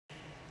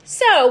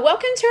So,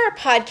 welcome to our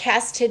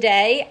podcast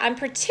today. I'm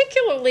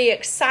particularly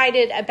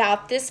excited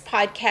about this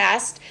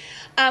podcast.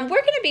 We're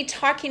going to be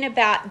talking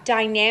about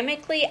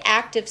dynamically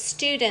active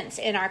students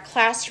in our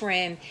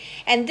classroom.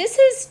 And this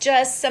is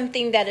just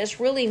something that is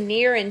really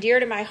near and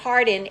dear to my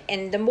heart.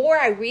 And the more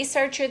I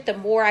research it, the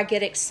more I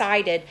get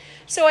excited.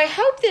 So I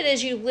hope that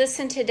as you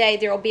listen today,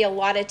 there will be a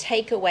lot of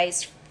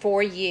takeaways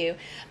for you.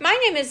 My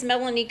name is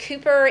Melanie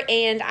Cooper,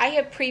 and I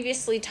have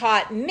previously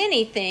taught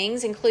many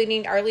things,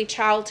 including early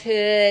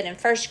childhood and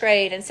first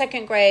grade and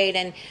second grade.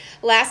 And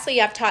lastly,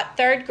 I've taught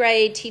third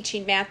grade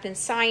teaching math and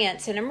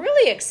science. And I'm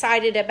really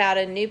excited about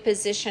a new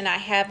position I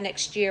have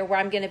next year where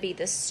I'm going to be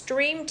the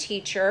STREAM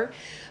teacher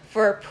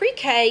for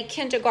pre-K,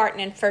 kindergarten,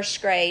 and first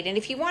grade. And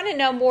if you want to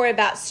know more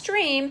about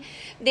STREAM,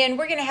 then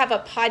we're going to have a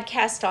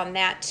podcast on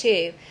that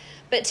too.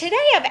 But today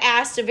I've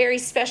asked a very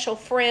special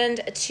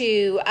friend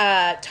to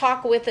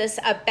talk with us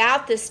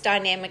about this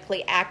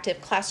dynamically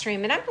active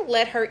classroom, and I'm going to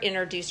let her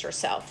introduce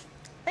herself.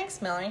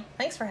 Thanks, Melanie.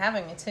 Thanks for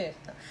having me, too.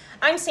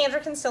 I'm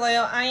Sandra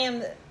Concilio. I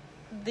am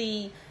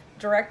the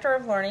Director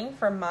of Learning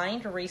for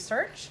Mind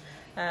Research,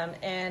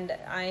 and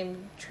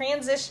I'm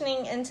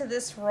transitioning into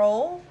this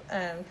role,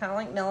 kind of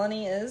like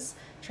Melanie is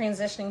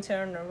transitioning to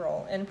a new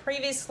role. And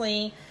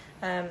previously,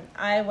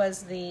 I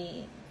was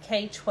the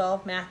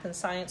K-12 Math and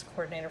Science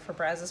Coordinator for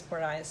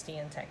Brazosport ISD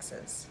in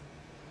Texas.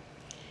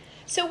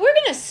 So we're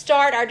going to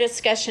start our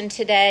discussion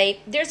today.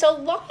 There's a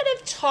lot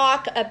of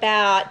talk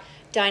about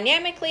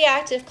dynamically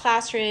active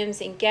classrooms,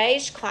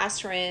 engaged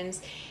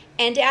classrooms,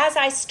 and as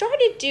I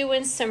started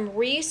doing some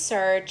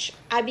research,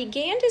 I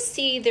began to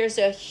see there's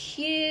a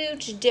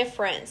huge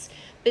difference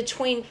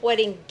between what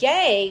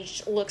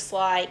engaged looks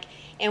like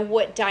and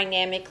what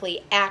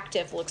dynamically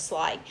active looks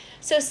like.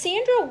 So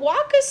Sandra,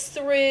 walk us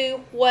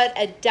through what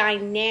a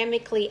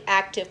dynamically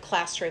active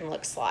classroom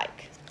looks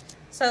like.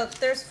 So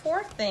there's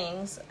four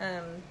things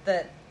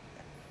that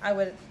I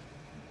would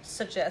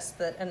suggest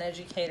that an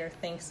educator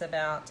thinks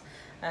about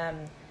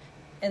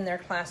in their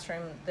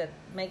classroom that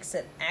makes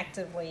it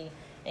actively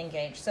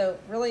engaged. So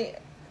really,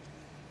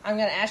 I'm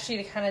going to ask you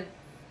to kind of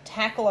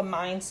tackle a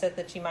mindset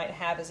that you might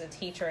have as a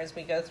teacher as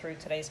we go through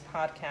today's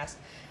podcast.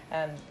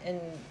 And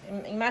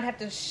you might have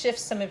to shift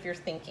some of your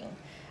thinking.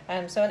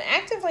 So an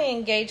actively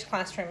engaged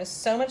classroom is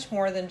so much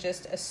more than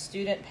just a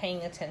student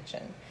paying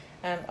attention.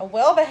 A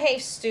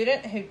well-behaved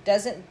student who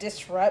doesn't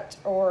disrupt,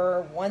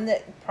 or one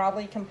that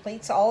probably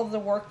completes all of the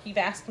work you've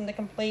asked them to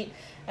complete,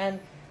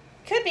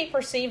 could be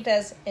perceived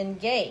as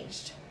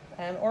engaged.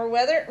 Or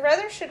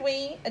rather should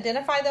we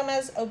identify them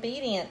as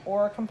obedient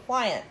or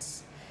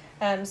compliant?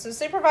 So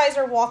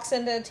supervisor walks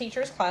into a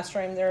teacher's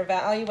classroom, they're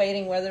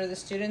evaluating whether the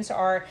students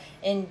are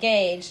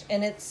engaged,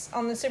 and it's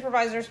on the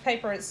supervisor's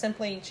paper, it's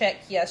simply check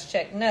yes,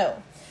 check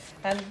no.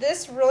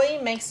 This really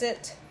makes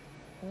it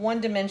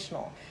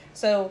one-dimensional.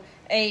 So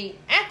a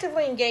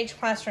actively engaged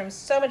classroom is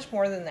so much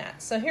more than that.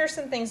 So here's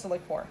some things to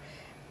look for.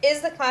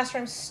 Is the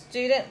classroom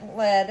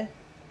student-led?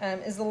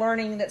 Is the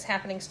learning that's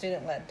happening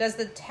student-led? Does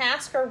the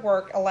task or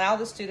work allow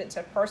the student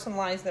to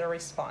personalize their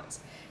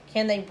response?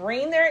 Can they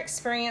bring their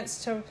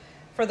experience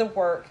for the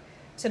work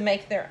to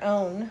make their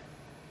own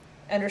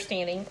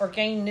understanding or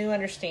gain new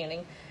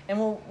understanding? And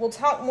we'll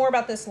talk more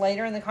about this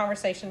later in the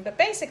conversation, but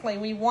basically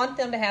we want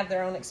them to have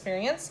their own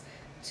experience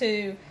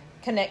to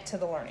connect to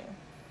the learning.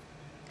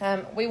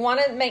 We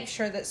want to make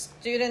sure that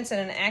students in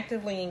an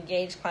actively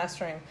engaged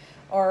classroom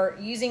are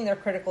using their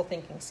critical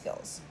thinking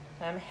skills.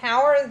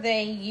 How are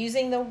they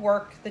using the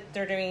work that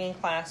they're doing in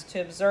class to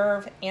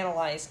observe,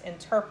 analyze,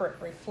 interpret,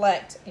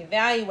 reflect,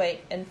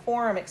 evaluate,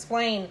 inform,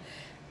 explain,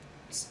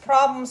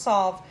 problem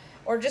solve,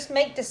 or just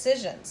make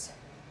decisions?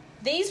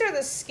 These are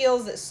the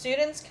skills that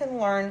students can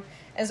learn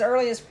as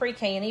early as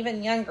pre-K and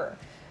even younger.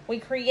 We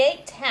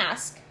create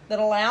tasks that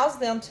allows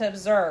them to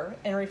observe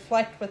and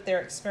reflect with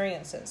their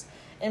experiences.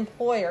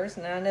 Employers,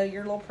 and I know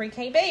your little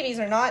pre-K babies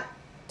are not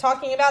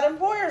talking about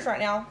employers right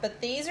now, but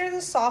these are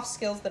the soft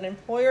skills that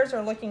employers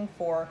are looking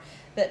for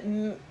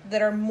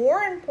that are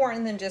more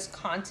important than just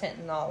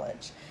content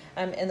knowledge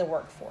in the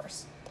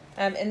workforce.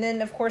 And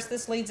then, of course,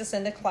 this leads us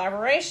into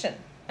collaboration.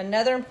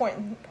 Another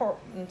important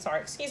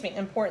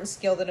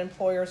skill that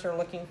employers are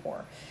looking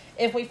for.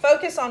 If we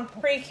focus on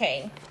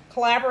pre-K,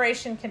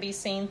 collaboration can be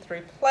seen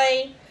through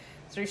play,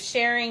 through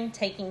sharing,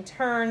 taking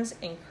turns,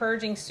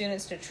 encouraging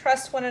students to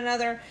trust one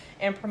another,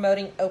 and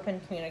promoting open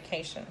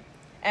communication.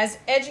 As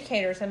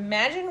educators,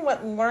 imagine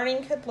what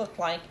learning could look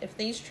like if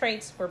these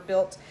traits were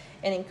built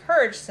and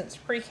encouraged since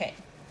pre-K.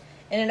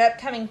 In an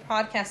upcoming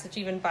podcast that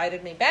you've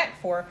invited me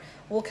back for,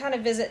 we'll kind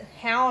of visit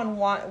how and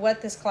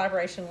what this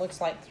collaboration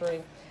looks like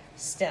through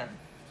STEM.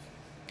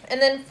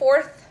 And then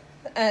fourth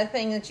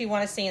thing that you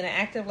want to see in an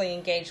actively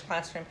engaged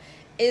classroom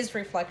is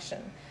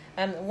reflection.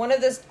 One of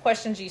the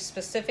questions you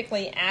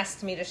specifically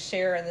asked me to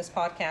share in this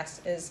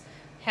podcast is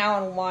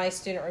how and why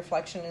student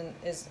reflection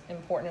is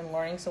important in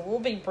learning. So we'll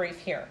be brief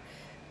here.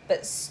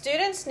 But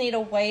students need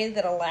a way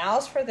that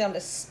allows for them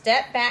to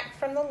step back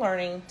from the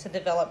learning to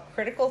develop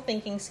critical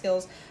thinking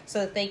skills so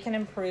that they can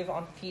improve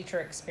on future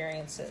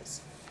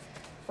experiences.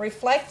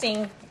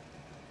 Reflecting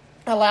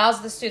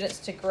allows the students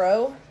to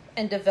grow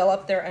and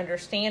develop their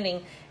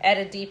understanding at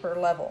a deeper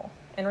level.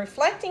 And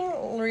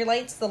reflecting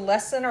relates the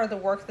lesson or the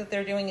work that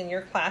they're doing in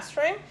your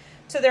classroom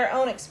to their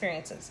own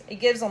experiences. It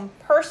gives them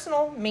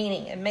personal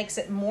meaning. It makes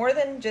it more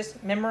than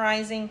just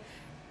memorizing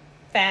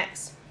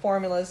facts,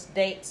 formulas,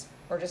 dates,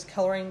 or just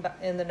coloring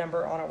in the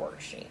number on a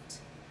worksheet.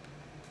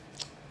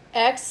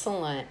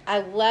 Excellent. I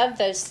love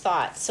those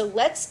thoughts. So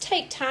let's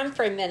take time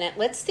for a minute.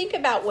 Let's think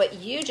about what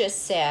you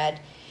just said,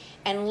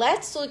 and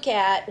let's look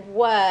at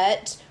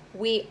what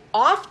we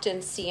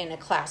often see in a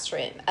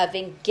classroom of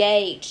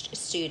engaged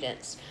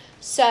students.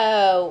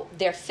 So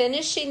they're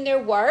finishing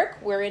their work.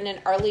 We're in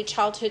an early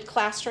childhood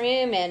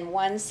classroom, and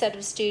one set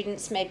of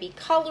students may be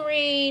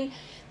coloring,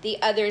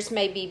 the others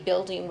may be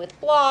building with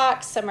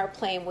blocks, some are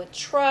playing with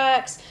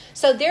trucks.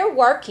 So they're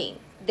working.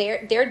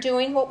 They're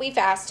doing what we've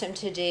asked them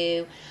to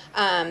do.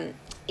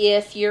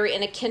 If you're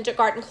in a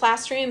kindergarten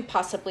classroom,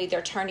 possibly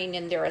they're turning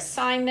in their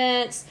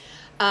assignments.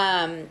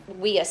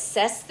 We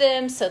assess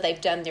them, so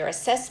they've done their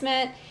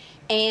assessment.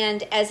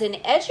 And as an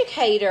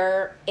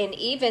educator, and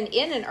even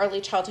in an early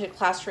childhood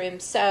classroom,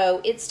 so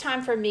it's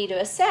time for me to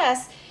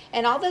assess.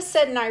 And all of a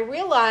sudden I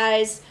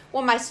realize,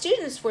 well, my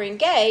students were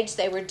engaged.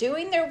 They were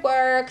doing their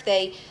work.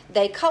 They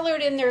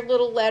colored in their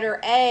little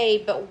letter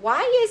A, but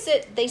why is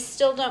it they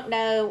still don't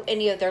know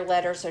any of their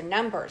letters or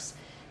numbers?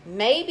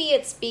 Maybe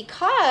it's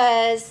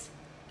because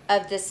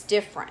of this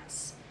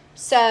difference.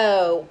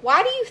 So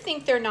why do you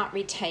think they're not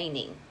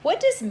retaining?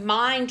 What does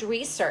mind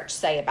research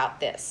say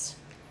about this?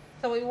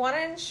 So we want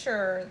to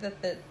ensure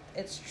that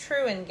it's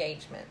true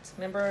engagement.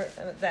 Remember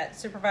that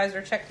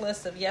supervisor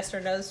checklist of yes or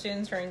no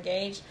students are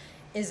engaged?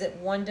 Is it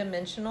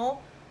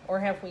one-dimensional,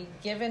 or have we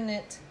given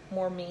it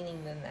more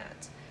meaning than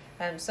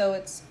that? So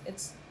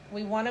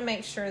we want to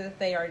make sure that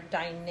they are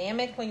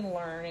dynamically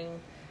learning,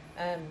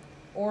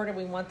 or do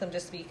we want them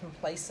just to be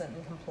complacent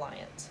and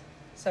compliant?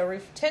 So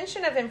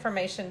retention of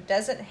information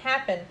doesn't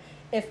happen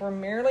if we're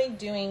merely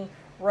doing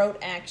rote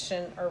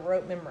action or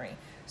rote memory.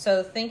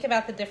 So think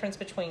about the difference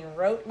between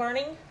rote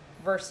learning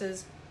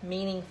versus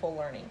meaningful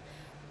learning.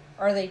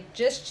 Are they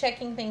just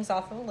checking things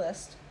off of a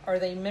list? Are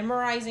they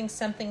memorizing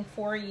something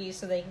for you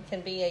so they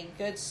can be a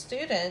good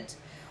student?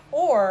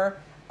 Or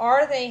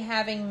are they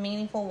having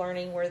meaningful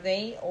learning where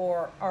they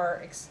are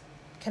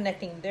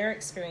connecting their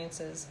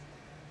experiences?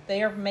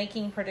 They are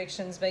making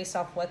predictions based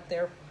off what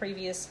their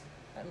previous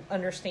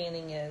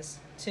understanding is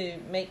to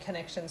make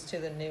connections to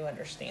the new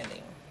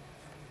understanding.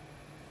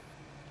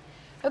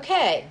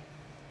 Okay,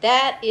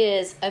 that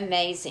is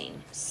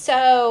amazing.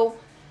 So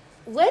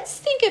let's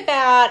think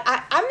about,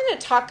 I'm going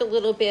to talk a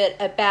little bit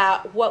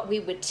about what we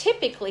would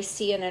typically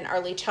see in an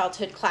early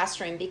childhood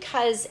classroom,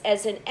 because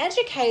as an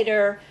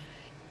educator,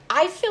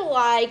 I feel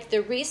like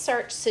the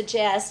research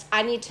suggests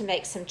I need to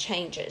make some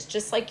changes,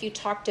 just like you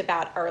talked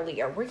about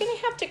earlier. We're going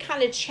to have to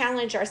kind of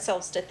challenge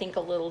ourselves to think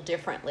a little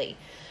differently.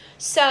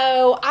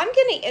 So I'm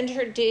going to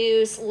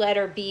introduce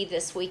letter B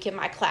this week in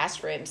my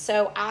classroom.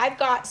 So I've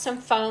got some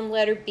foam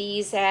letter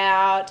B's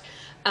out.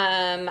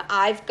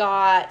 I've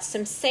got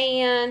some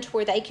sand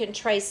where they can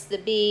trace the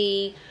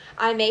B.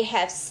 I may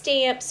have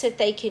stamps that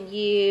they can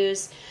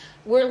use.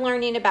 We're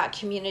learning about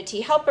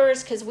community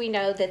helpers because we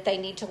know that they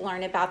need to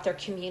learn about their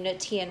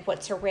community and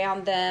what's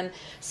around them,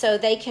 so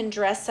they can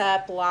dress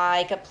up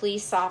like a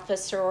police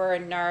officer or a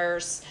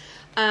nurse.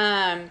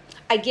 I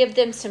give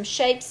them some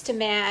shapes to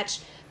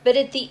match. But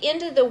at the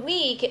end of the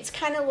week, it's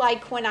kind of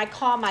like when I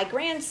call my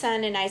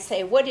grandson and I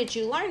say, "What did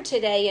you learn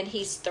today?" And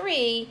he's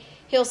 3,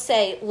 he'll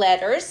say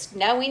letters,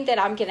 knowing that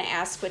I'm going to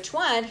ask which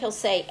one. He'll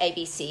say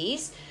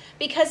ABCs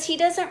because he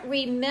doesn't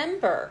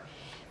remember.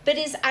 But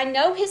I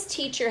know his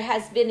teacher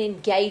has been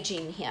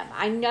engaging him.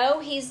 I know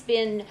he's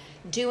been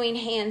doing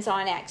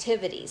hands-on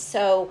activities.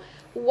 So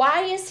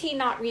why is he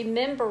not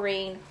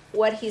remembering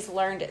what he's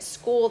learned at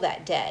school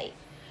that day?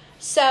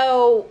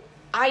 So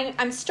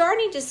I'm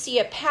starting to see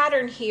a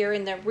pattern here,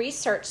 and the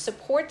research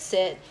supports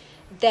it,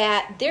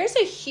 that there's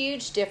a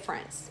huge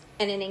difference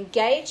in an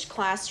engaged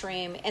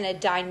classroom and a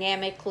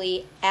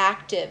dynamically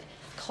active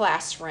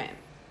classroom.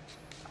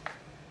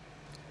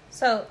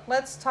 So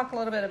let's talk a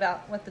little bit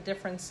about what the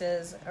difference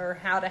is, or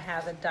how to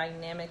have a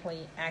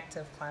dynamically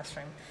active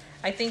classroom.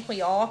 I think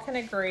we all can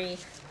agree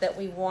that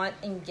we want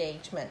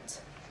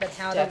engagement, but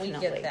how do we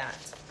get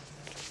that?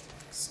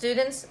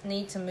 Students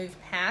need to move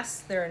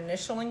past their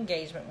initial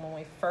engagement when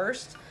we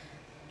first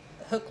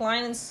hook,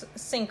 line, and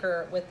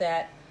sinker with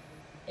that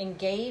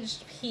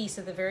engaged piece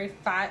at the very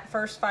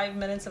first 5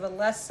 minutes of a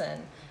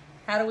lesson.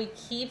 How do we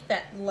keep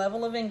that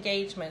level of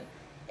engagement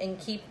and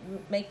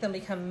make them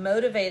become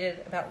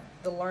motivated about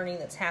the learning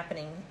that's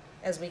happening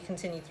as we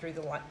continue through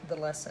the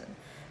lesson?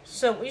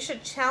 So we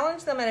should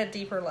challenge them at a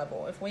deeper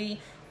level. If we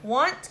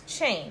want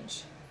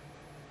change,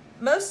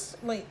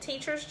 mostly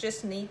teachers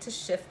just need to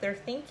shift their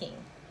thinking.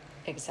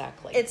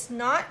 Exactly. It's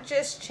not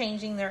just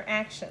changing their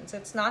actions.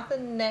 It's not the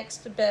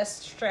next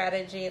best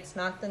strategy. It's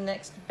not the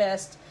next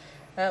best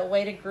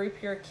way to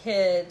group your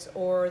kids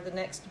or the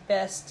next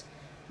best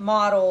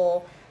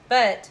model,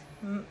 but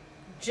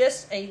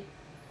just a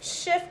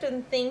shift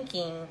in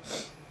thinking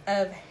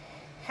of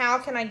how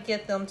can I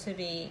get them to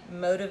be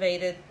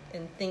motivated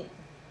and think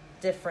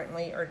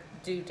differently or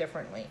do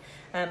differently?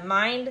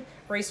 Mind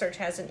Research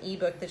has an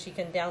ebook that you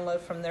can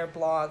download from their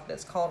blog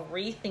that's called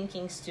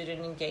Rethinking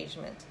Student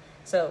Engagement.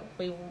 So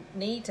we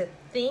need to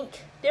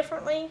think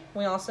differently.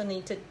 We also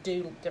need to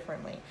do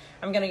differently.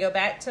 I'm going to go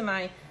back to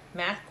my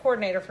math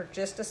coordinator for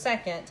just a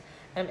second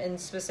and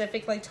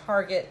specifically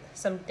target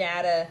some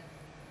data,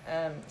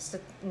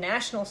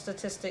 national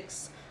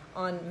statistics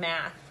on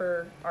math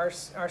for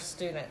our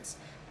students.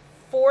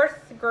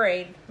 4th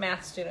grade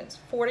math students,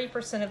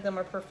 40% of them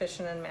are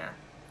proficient in math.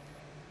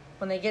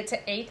 When they get to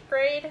 8th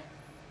grade,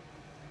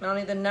 not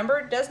only the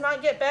number does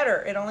not get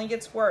better, it only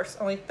gets worse.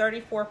 Only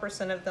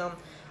 34% of them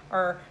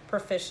are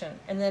proficient.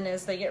 And then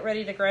as they get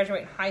ready to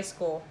graduate high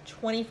school,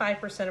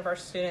 25% of our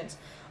students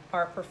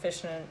are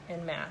proficient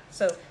in math.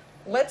 So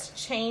let's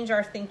change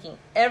our thinking.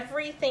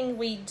 Everything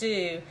we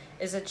do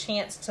is a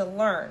chance to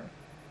learn,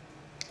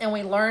 and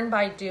we learn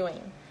by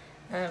doing.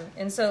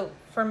 And so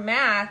for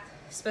math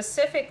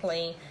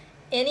specifically,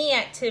 any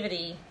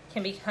activity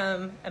can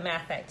become a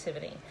math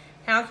activity.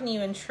 How can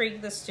you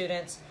intrigue the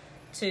students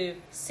to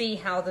see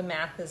how the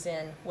math is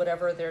in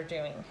whatever they're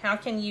doing? How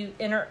can you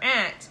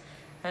interact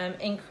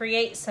and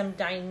create some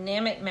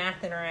dynamic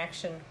math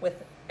interaction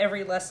with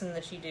every lesson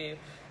that you do?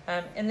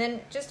 And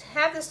then just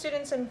have the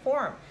students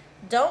inform.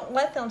 Don't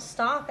let them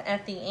stop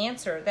at the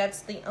answer.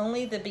 That's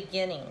only the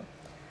beginning.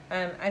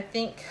 I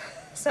think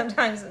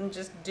sometimes in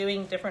just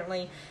doing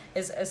differently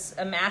is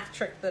a math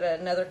trick that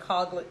another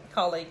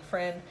colleague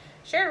friend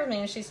shared with me.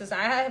 And she says,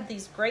 I have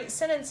these great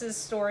sentences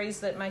stories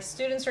that my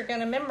students are going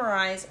to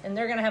memorize, and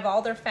they're going to have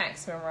all their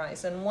facts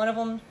memorized. And one of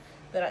them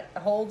that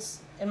holds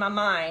in my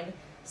mind,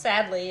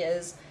 sadly,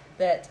 is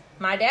that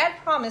my dad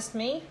promised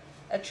me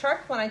a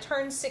truck when I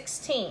turned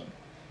 16.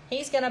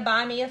 He's going to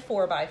buy me a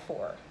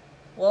 4x4.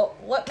 Well,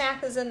 what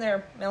math is in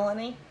there,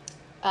 Melanie?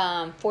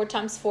 4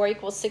 times 4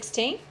 equals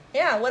 16.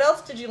 Yeah, what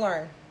else did you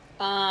learn?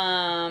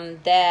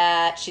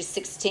 That she's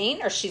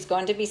 16, or she's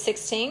going to be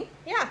 16.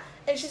 Yeah,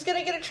 and she's going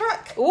to get a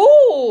truck.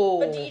 Ooh.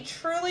 But do you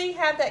truly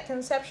have that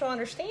conceptual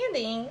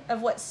understanding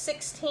of what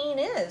 16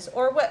 is,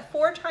 or what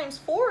 4 times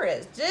 4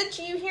 is? Did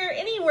you hear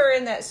anywhere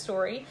in that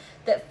story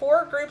that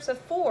 4 groups of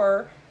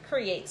 4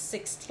 create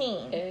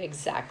 16?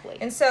 Exactly.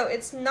 And so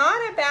it's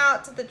not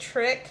about the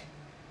trick,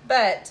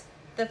 but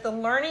that the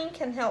learning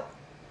can help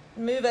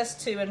move us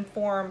to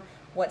inform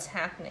what's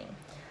happening.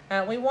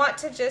 We want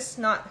to just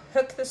not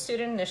hook the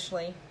student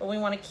initially, but we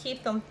want to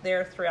keep them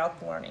there throughout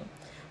the learning.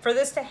 For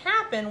this to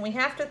happen, we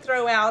have to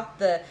throw out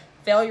the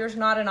failure's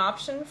not an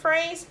option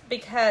phrase,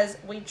 because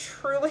we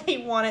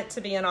truly want it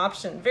to be an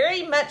option.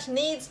 Very much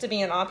needs to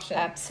be an option.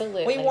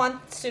 Absolutely. We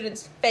want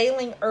students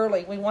failing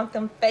early. We want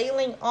them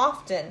failing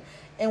often,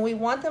 and we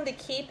want them to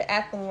keep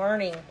at the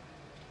learning.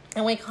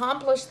 And we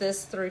accomplish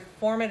this through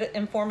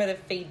informative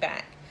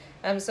feedback.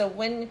 So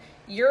when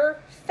you're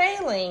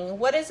failing,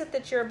 what is it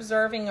that you're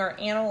observing or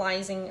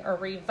analyzing or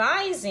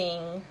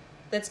revising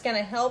that's going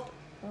to help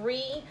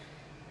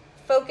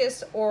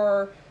refocus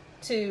or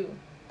to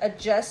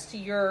adjust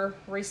your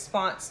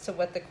response to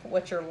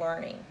what you're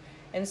learning?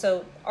 And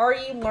so are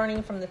you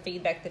learning from the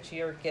feedback that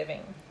you're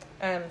giving?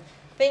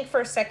 Think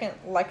for a second,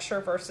 lecture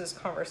versus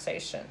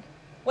conversation.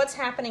 What's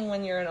happening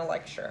when you're in a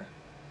lecture?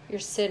 You're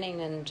sitting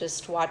and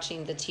just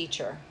watching the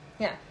teacher.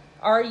 Yeah.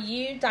 Are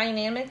you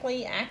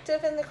dynamically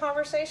active in the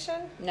conversation?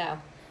 No.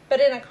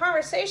 But in a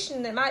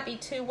conversation that might be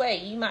two-way,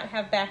 you might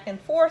have back and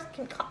forth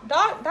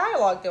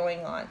dialogue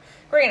going on.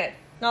 Granted,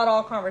 not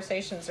all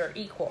conversations are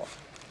equal.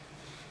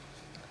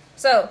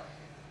 So,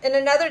 and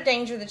another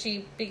danger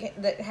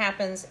that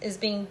happens is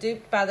being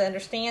duped by the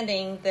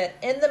understanding that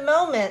in the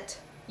moment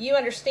you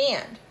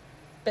understand,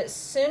 but as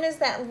soon as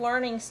that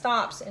learning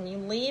stops and you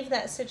leave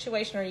that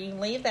situation or you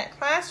leave that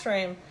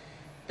classroom,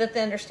 that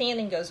the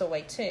understanding goes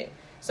away too.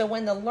 So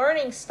when the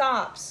learning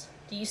stops,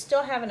 do you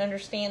still have an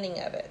understanding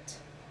of it?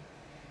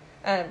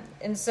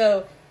 And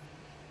so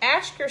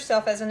ask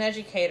yourself as an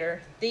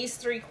educator these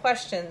 3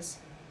 questions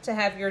to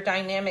have your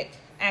dynamic,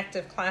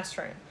 active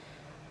classroom.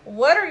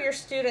 What are your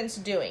students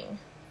doing?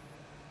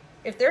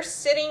 If they're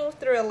sitting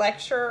through a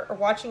lecture or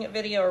watching a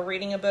video or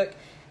reading a book,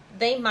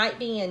 they might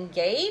be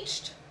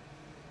engaged,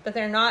 but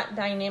they're not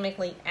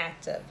dynamically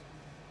active.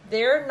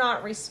 They're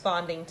not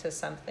responding to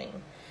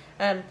something.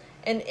 And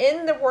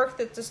in the work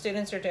that the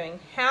students are doing,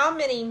 how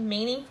many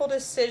meaningful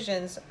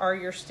decisions are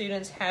your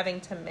students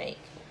having to make?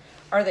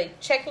 Are they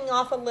checking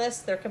off a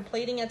list? They're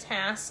completing a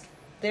task?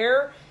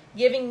 They're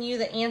giving you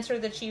the answer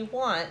that you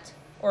want?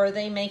 Or are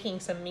they making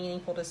some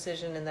meaningful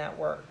decision in that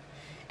work?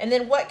 And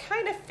then what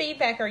kind of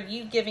feedback are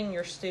you giving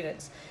your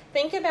students?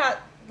 Think about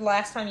the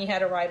last time you had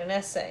to write an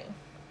essay.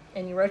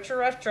 And you wrote your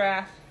rough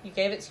draft, you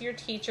gave it to your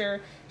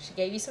teacher, she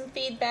gave you some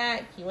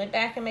feedback, you went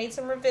back and made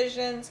some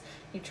revisions,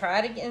 you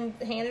tried again,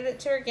 handed it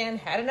to her again,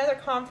 had another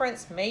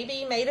conference,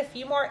 maybe made a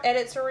few more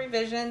edits or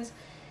revisions,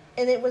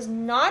 and it was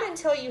not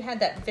until you had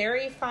that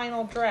very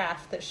final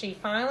draft that she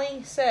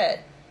finally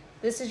said,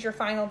 this is your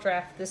final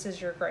draft, this is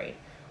your grade.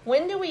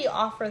 When do we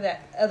offer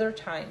that other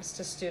times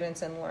to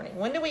students in learning?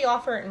 When do we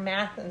offer it in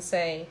math and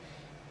say,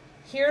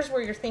 here's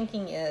where your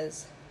thinking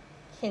is.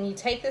 Can you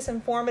take this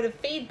informative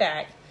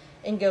feedback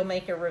and go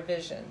make a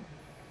revision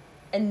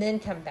and then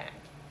come back?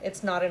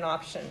 It's not an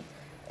option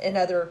in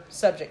other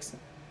subjects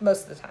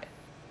most of the time.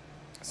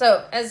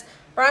 So as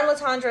Brian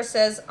Latondra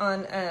says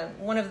on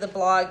one of the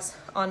blogs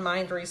on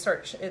Mind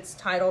Research, it's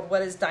titled,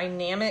 "What is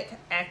Dynamic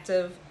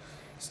Active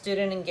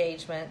Student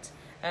Engagement?"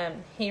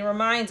 He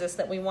reminds us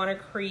that we want to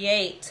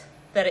create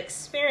that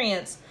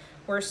experience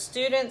where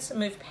students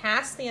move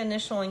past the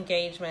initial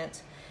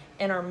engagement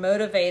and are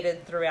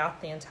motivated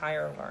throughout the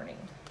entire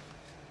learning.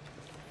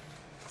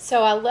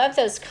 So I love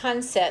those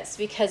concepts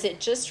because it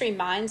just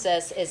reminds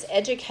us as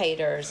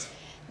educators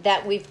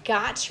that we've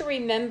got to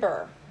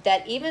remember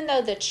that even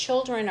though the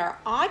children are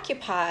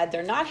occupied,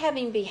 they're not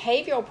having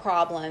behavioral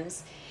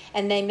problems,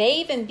 and they may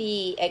even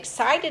be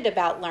excited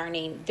about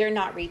learning, they're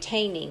not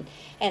retaining.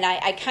 And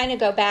I kind of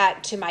go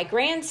back to my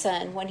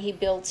grandson when he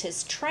builds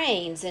his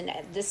trains, and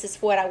this is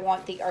what I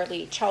want the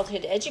early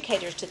childhood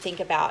educators to think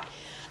about.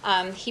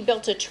 He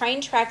built a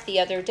train track the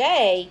other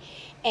day,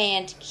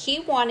 and he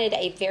wanted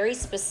a very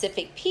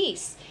specific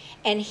piece.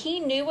 And he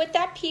knew what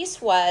that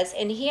piece was,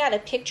 and he had a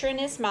picture in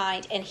his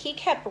mind, and he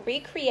kept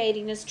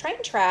recreating his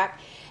train track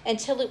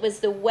until it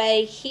was the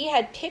way he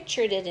had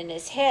pictured it in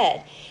his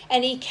head.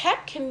 And he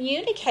kept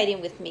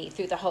communicating with me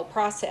through the whole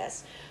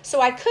process.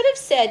 So I could have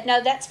said, no,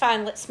 that's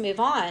fine, let's move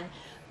on.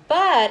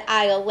 But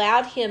I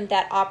allowed him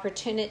that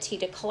opportunity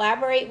to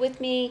collaborate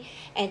with me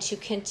and to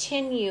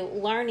continue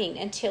learning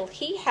until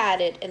he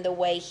had it in the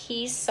way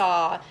he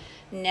saw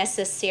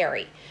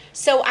necessary.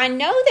 So I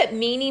know that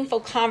meaningful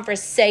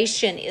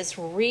conversation is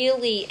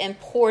really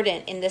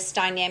important in this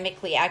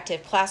dynamically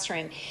active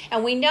classroom.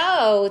 And we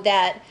know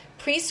that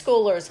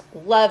preschoolers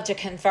love to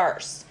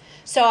converse.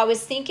 So I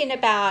was thinking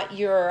about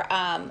your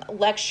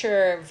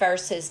lecture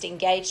versus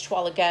engaged a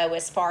while ago,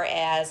 as far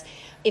as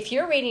if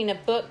you're reading a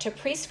book to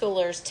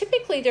preschoolers,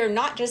 typically they're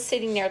not just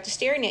sitting there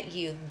staring at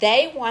you.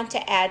 They want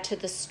to add to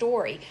the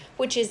story,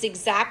 which is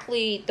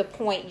exactly the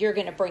point you're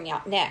going to bring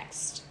out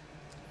next.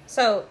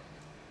 So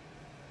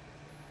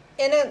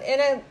in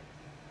a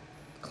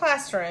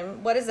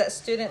classroom, what does that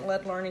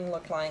student-led learning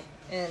look like?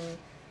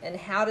 And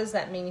how does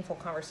that meaningful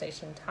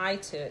conversation tie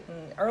to it?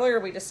 And earlier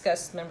we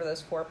discussed, remember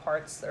those 4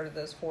 parts, or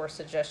those 4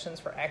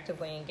 suggestions for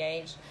actively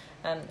engaged.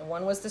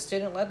 One was the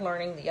student-led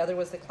learning, the other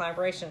was the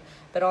collaboration.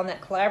 But on that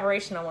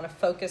collaboration, I want to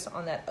focus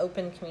on that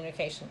open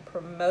communication,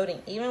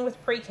 promoting. Even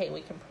with pre-K,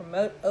 we can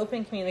promote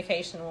open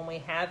communication when we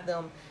have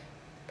them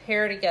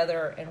pair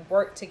together and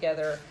work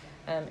together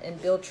and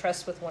build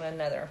trust with one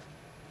another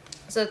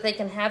so that they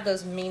can have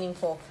those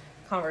meaningful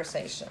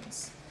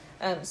conversations.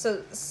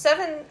 So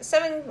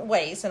seven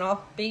ways, and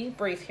I'll be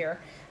brief here.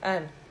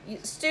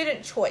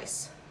 Student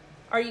choice.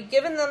 Are you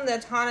giving them the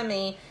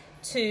autonomy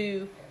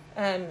to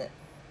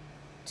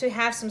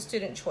have some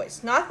student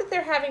choice? Not that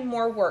they're having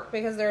more work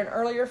because they're an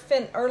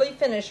early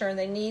finisher and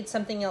they need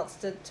something else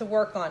to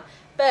work on,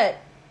 but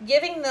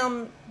giving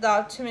them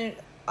the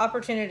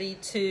opportunity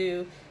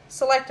to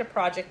select a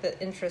project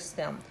that interests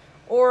them,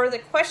 or the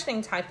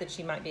questioning type that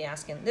you might be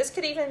asking. This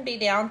could even be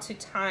down to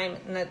time,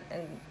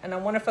 and I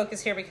want to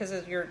focus here because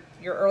of your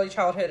early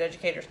childhood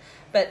educators,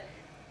 but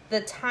the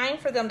time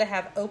for them to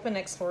have open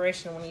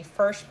exploration when you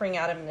first bring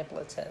out a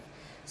manipulative.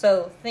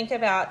 So think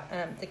about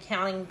the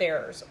counting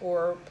bears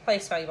or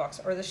place value box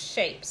or the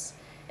shapes,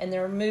 and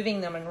they're moving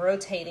them and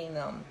rotating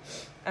them.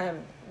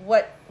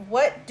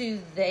 What do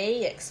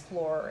they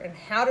explore, and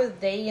how do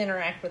they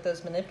interact with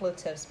those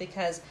manipulatives?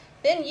 Because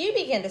then you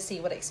begin to see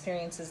what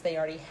experiences they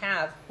already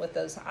have with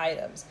those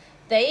items.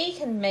 They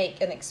can make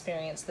an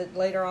experience that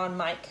later on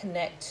might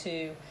connect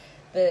to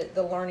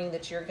the learning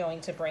that you're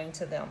going to bring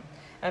to them.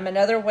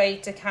 Another way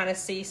to kind of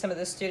see some of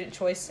the student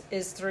choice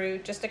is through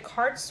just a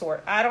card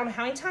sort. I don't know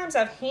how many times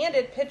I've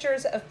handed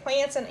pictures of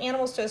plants and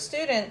animals to a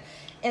student,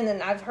 and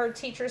then I've heard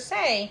teachers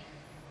say,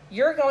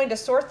 you're going to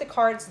sort the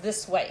cards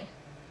this way.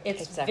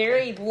 It's exactly.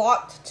 Very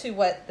locked to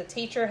what the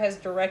teacher has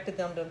directed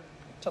them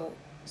to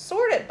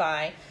sort it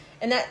by,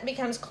 and that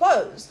becomes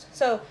closed.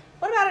 So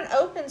what about an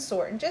open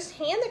sort? And just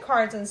hand the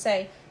cards and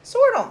say,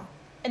 sort them.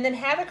 And then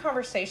have a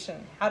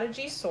conversation. How did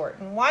you sort?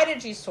 And why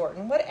did you sort?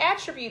 And what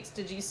attributes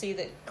did you see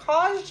that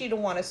caused you to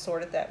want to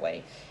sort it that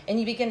way? And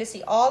you begin to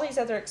see all these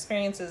other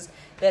experiences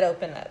that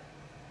open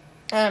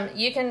up.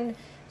 You can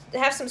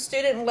have some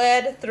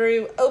student-led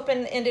through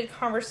open-ended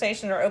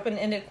conversation or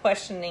open-ended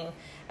questioning,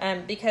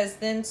 because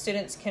then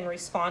students can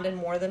respond in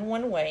more than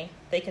one way.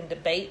 They can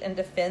debate and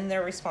defend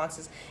their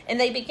responses. And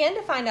they begin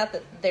to find out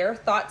that their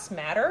thoughts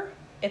matter.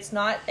 It's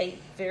not a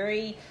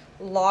very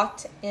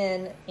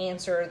locked-in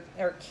answer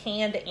or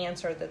canned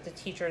answer that the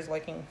teacher is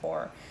looking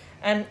for.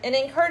 And it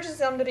encourages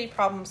them to be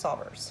problem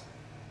solvers.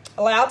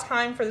 Allow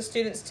time for the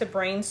students to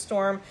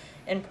brainstorm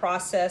and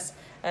process.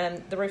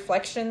 The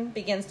reflection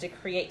begins to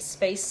create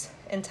space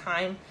and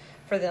time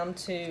for them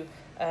to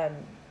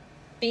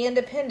be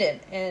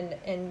independent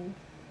and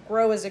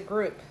grow as a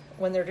group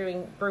when they're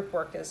doing group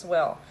work as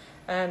well.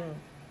 And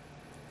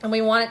we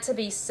want it to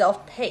be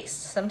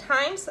self-paced.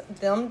 Sometimes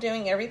them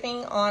doing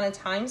everything on a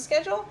time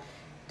schedule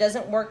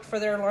doesn't work for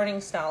their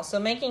learning style. So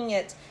making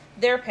it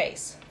their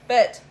pace.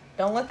 But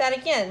don't let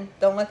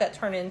that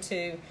turn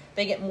into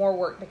they get more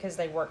work because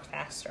they work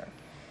faster.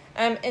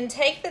 And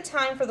take the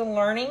time for the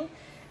learning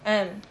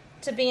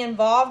to be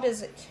involved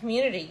as a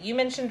community. You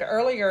mentioned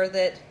earlier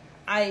that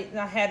I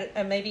had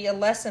maybe a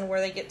lesson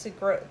where they get to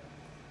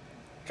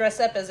dress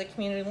up as a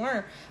community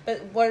learner,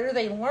 but what are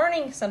they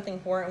learning something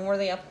for, and were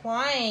they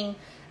applying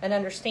an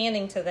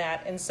understanding to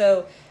that? And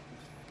so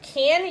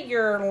can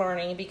your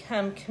learning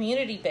become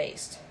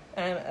community-based,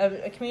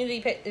 a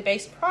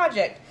community-based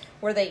project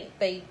where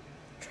they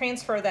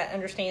transfer that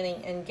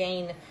understanding and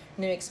gain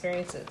new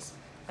experiences?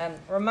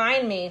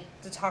 Remind me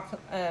to talk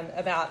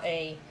about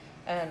a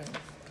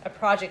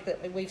project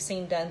that we've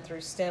seen done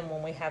through STEM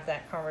when we have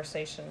that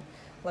conversation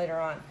later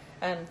on.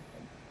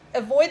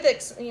 Avoid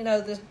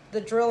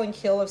the drill and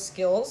kill of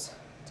skills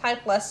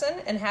type lesson,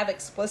 and have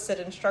explicit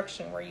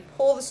instruction where you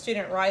pull the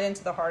student right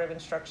into the heart of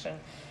instruction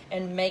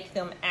and make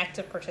them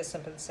active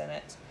participants in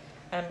it.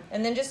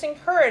 And then just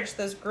encourage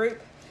those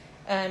group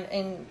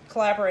and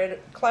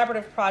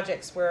collaborative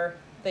projects where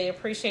they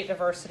appreciate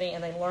diversity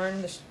and they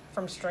learn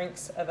from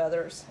strengths of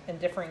others and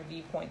differing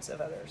viewpoints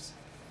of others.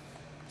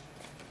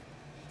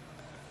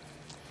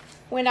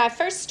 When I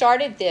first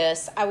started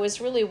this, I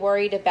was really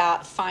worried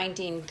about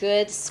finding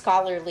good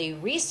scholarly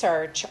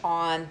research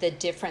on the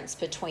difference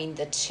between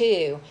the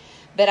two.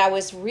 But I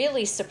was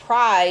really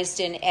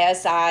surprised, and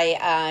as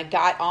I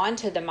got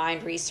onto the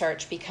mind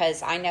research,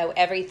 because I know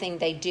everything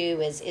they do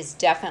is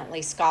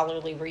definitely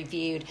scholarly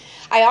reviewed.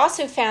 I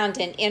also found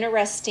an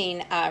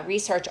interesting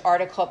research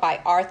article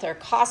by Arthur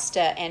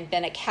Costa and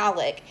Benna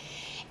Kallick.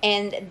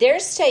 And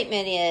their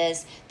statement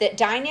is that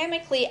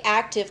dynamically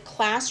active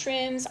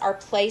classrooms are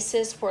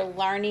places where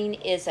learning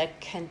is a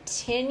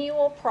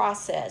continual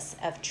process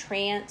of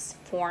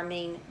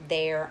transforming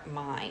their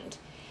mind.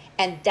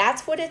 And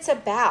that's what it's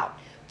about.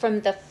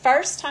 From the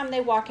first time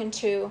they walk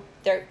into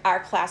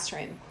our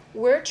classroom,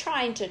 we're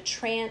trying to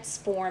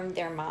transform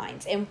their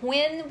minds. And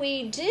when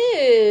we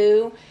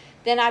do,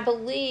 then I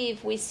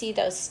believe we see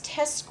those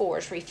test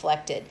scores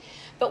reflected.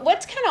 But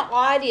what's kind of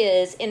odd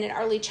is in an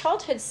early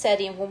childhood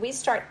setting, when we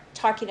start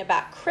talking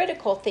about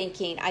critical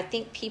thinking, I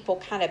think people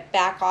kind of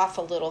back off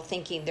a little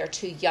thinking they're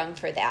too young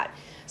for that.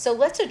 So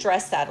let's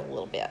address that a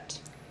little bit.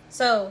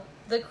 So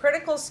the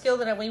critical skill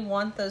that we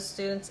want those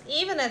students,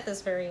 even at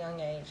this very young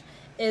age,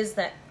 is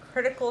that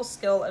critical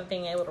skill of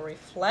being able to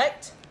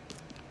reflect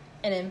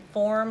and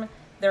inform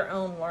their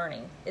own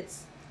learning.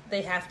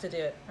 They have to do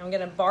it. I'm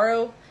going to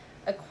borrow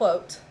a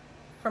quote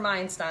from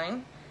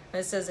Einstein. And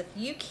it says, if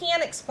you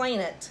can't explain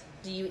it,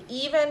 do you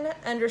even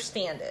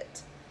understand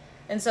it?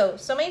 And so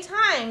many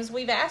times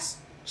we've asked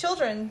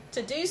children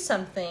to do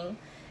something,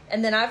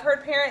 and then I've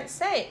heard parents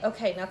say,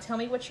 okay, now tell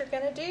me what you're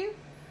going to do.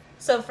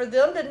 So for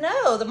them to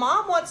know, the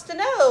mom wants to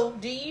know,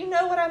 do you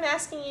know what I'm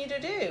asking you to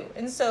do?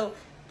 And so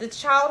the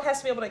child has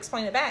to be able to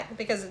explain it back,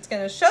 because it's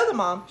going to show the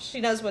mom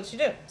she knows what to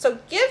do. So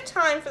give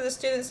time for the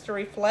students to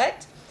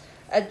reflect,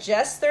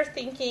 adjust their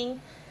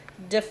thinking,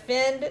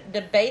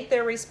 debate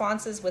their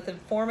responses with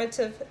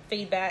informative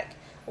feedback,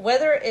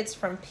 whether it's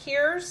from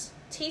peers,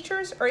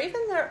 teachers, or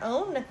even their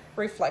own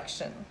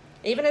reflection.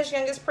 Even as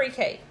young as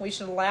pre-K, we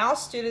should allow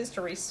students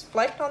to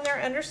reflect on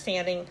their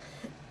understanding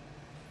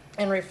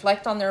and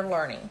reflect on their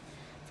learning.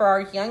 For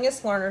our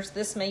youngest learners,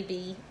 this may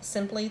be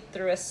simply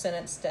through a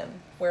sentence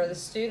stem, where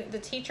the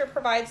teacher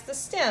provides the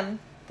stem,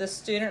 the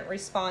student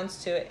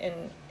responds to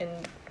it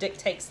and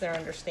dictates their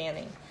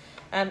understanding.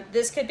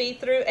 This could be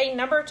through a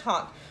number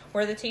talk,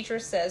 where the teacher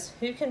says,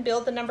 who can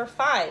build the number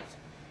 5?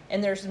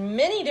 And there's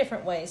many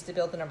different ways to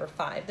build the number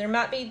 5. There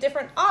might be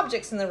different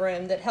objects in the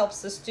room that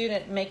helps the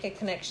student make a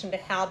connection to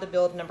how to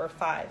build number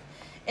 5.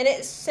 And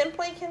it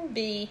simply can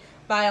be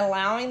by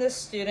allowing the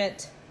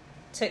student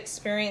to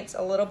experience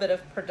a little bit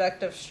of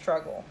productive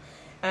struggle.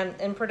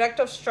 And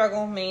productive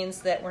struggle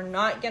means that we're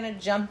not going to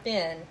jump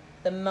in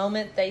the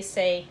moment they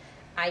say,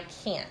 I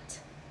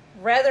can't.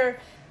 Rather,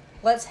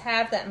 let's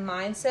have that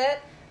mindset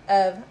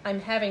of,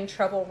 I'm having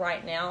trouble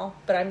right now,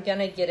 but I'm going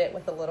to get it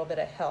with a little bit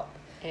of help.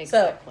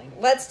 Exactly.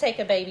 So let's take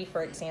a baby,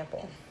 for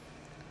example.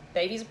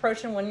 Baby's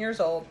approaching 1 year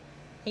old.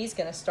 He's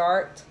going to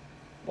start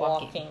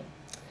walking.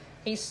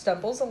 He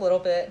stumbles a little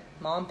bit.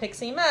 Mom picks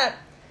him up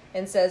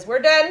and says, we're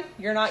done.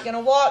 You're not going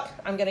to walk.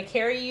 I'm going to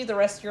carry you the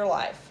rest of your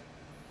life.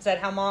 Is that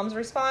how moms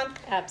respond?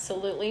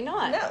 Absolutely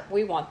not. No.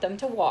 We want them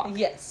to walk.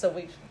 Yes.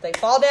 So they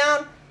fall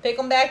down, pick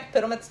them back, put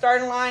them at the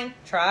starting line,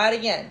 try it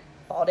again.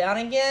 Fall down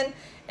again.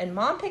 And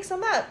mom picks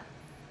them up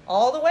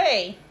all the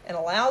way and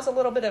allows a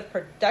little bit of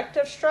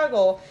productive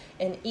struggle,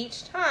 and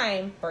each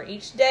time or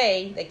each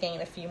day they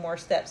gain a few more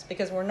steps,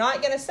 because we're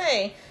not going to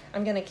say,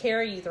 I'm going to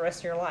carry you the rest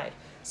of your life.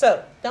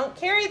 So don't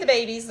carry the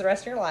babies the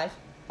rest of your life.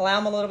 Allow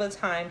them a little bit of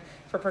time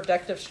for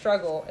productive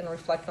struggle and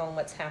reflect on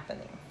what's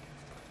happening.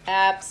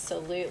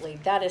 Absolutely.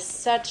 That is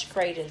such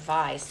great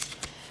advice.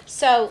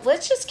 So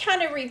let's just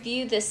kind of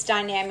review this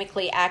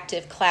dynamically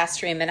active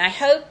classroom. And I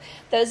hope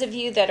those of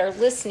you that are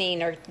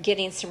listening are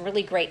getting some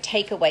really great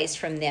takeaways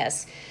from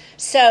this.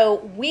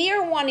 So we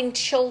are wanting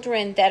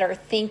children that are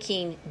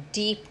thinking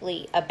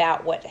deeply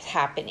about what's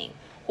happening.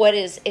 what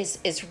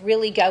is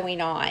really going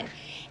on.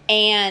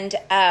 And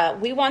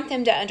we want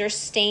them to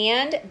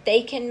understand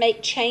they can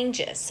make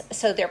changes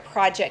so their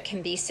project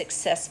can be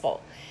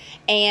successful.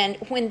 And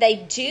when they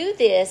do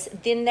this,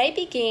 then they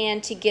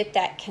begin to get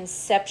that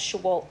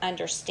conceptual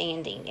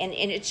understanding. And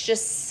it's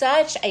just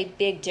such a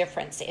big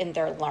difference in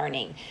their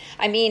learning.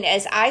 I mean,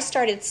 as I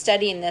started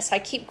studying this, I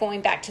keep going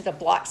back to the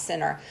block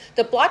center.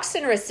 The block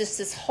center is just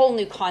this whole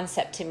new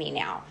concept to me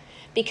now,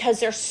 because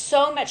there's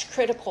so much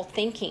critical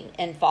thinking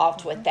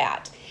involved with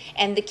that.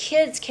 And the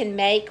kids can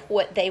make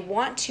what they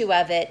want to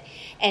of it.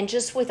 And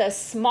just with a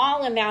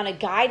small amount of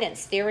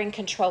guidance, they're in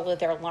control of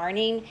their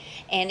learning.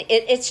 And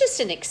it's just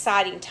an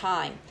exciting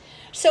time.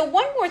 So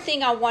one more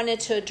thing I wanted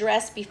to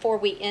address before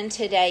we end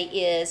today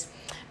is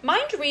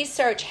Mind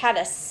Research had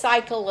a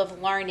cycle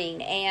of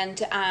learning.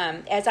 And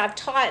as I've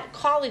taught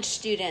college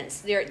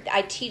students,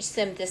 I teach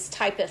them this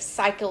type of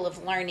cycle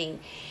of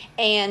learning.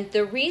 And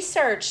the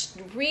research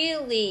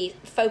really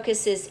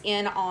focuses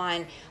in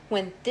on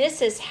when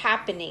this is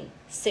happening,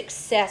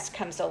 success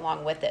comes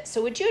along with it.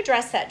 So would you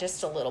address that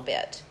just a little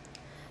bit?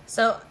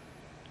 So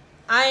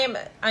I'm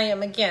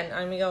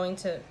going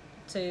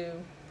to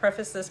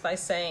preface this by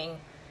saying,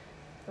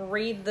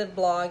 read the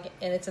blog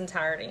in its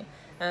entirety.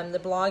 The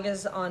blog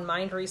is on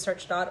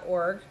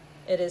mindresearch.org.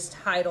 It is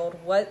titled,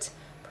 What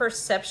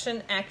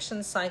Perception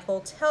Action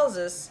Cycle Tells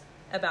Us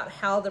About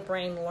How the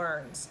Brain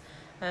Learns.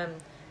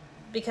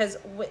 Because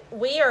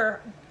we are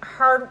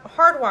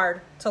hardwired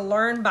to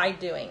learn by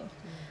doing.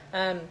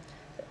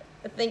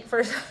 I think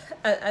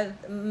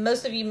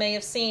most of you may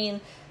have seen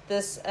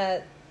this.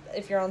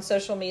 If you're on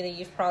social media,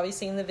 you've probably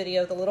seen the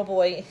video of the little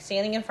boy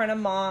standing in front of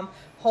mom,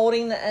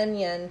 holding the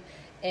onion,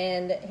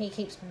 and he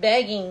keeps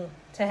begging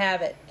to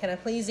have it. Can I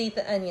please eat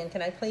the onion?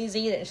 Can I please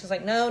eat it? And she's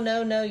like, no,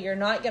 you're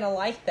not going to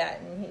like that.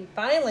 And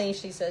finally,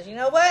 she says, you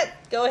know what?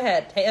 Go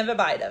ahead, have a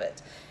bite of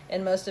it.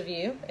 And most of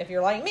you, if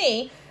you're like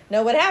me,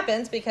 know what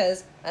happens,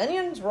 because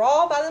onions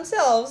raw by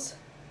themselves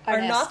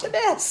are not the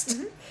best.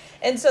 Mm-hmm.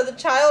 And so the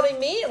child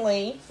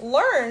immediately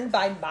learned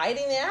by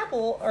biting the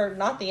apple, or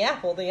not the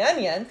apple, the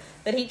onion,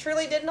 that he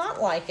truly did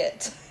not like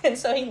it. And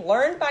so he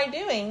learned by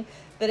doing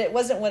that it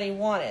wasn't what he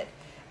wanted.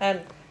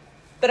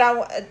 But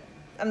I'm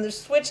going to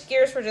switch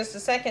gears for just a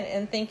second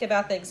and think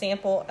about the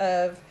example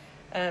of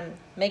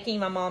making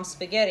my mom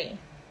spaghetti.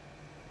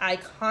 I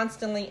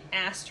constantly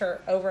asked her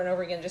over and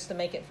over again just to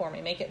make it for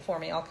me. Make it for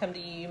me. I'll come to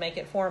you, make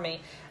it for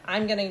me.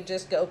 I'm going to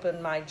just go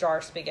open my jar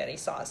of spaghetti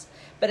sauce.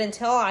 But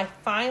until I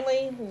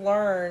finally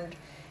learned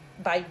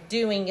by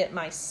doing it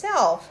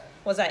myself,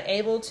 was I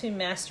able to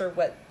master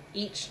what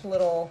each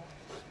little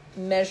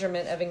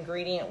measurement of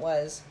ingredient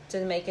was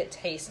to make it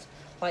taste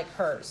like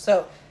hers.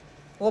 So,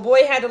 little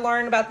boy had to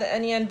learn about the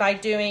onion by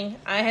doing.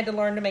 I had to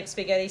learn to make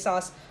spaghetti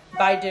sauce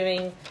by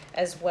doing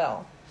as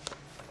well.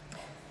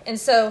 And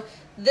so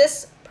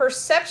this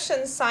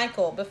perception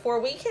cycle, before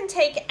we can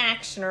take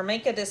action or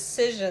make a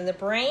decision, the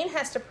brain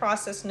has to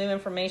process new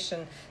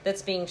information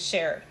that's being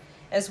shared,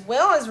 as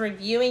well as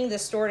reviewing the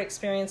stored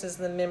experiences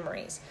and the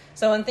memories.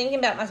 So in thinking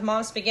about my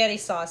mom's spaghetti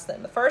sauce,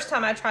 then the first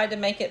time I tried to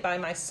make it by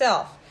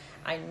myself,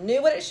 I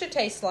knew what it should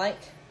taste like.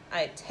 I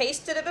had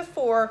tasted it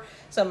before,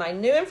 so my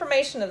new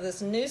information of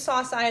this new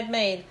sauce I had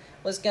made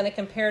was going to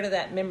compare to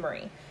that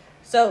memory.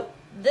 So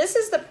this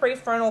is the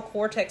prefrontal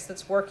cortex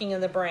that's working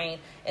in the brain,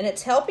 and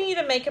it's helping you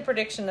to make a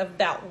prediction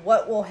about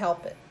what will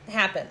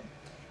happen.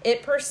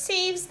 It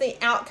perceives the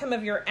outcome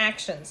of your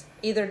actions,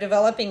 either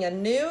developing a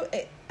new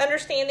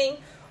understanding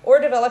or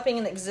developing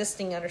an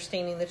existing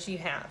understanding that you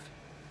have.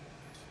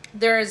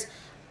 There is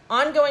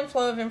ongoing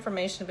flow of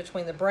information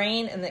between the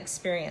brain and the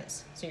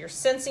experience. So you're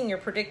sensing, you're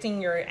predicting,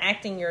 you're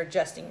acting, you're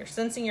adjusting. You're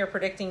sensing, you're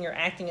predicting, you're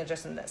acting,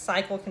 adjusting. That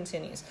cycle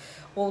continues.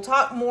 We'll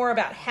talk more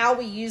about how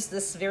we use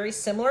this very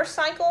similar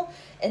cycle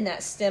in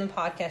that STEM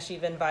podcast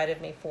you've invited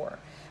me for.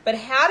 But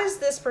how does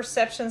this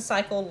perception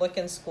cycle look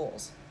in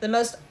schools? The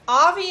most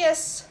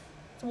obvious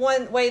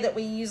one way that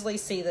we usually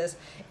see this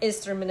is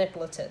through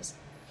manipulatives,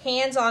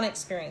 hands-on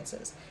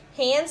experiences.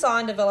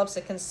 Hands-on develops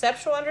a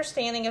conceptual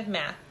understanding of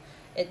math.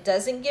 It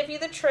doesn't give you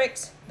the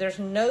tricks. There's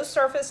no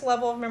surface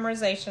level of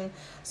memorization,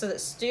 so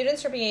that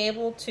students are being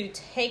able to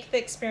take the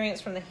experience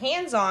from the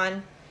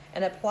hands-on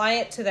and apply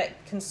it to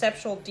that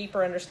conceptual,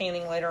 deeper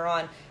understanding later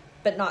on,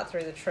 but not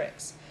through the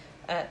tricks.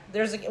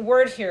 There's a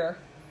word here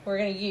we're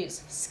going to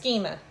use,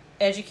 schema.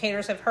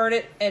 Educators have heard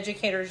it.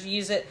 Educators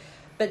use it.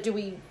 But do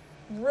we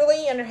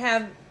really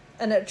have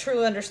a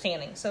true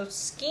understanding? So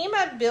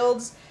schema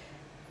builds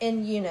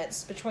in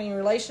units between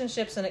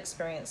relationships and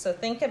experience. So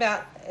think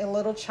about a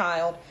little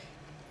child.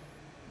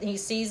 He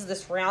sees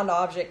this round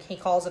object, he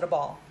calls it a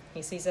ball.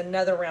 He sees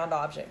another round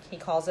object, he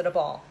calls it a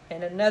ball.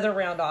 And another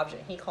round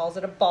object, he calls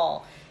it a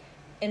ball.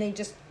 And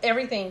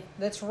everything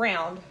that's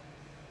round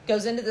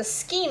goes into the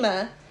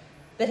schema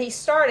that he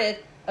started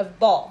of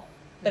ball.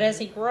 But as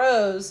he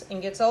grows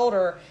and gets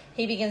older,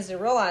 he begins to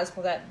realize,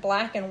 well, that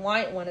black and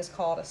white one is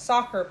called a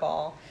soccer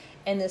ball,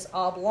 and this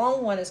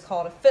oblong one is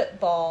called a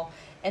football,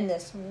 and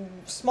this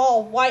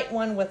small white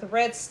one with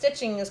red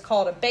stitching is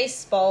called a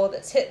baseball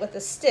that's hit with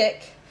a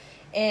stick.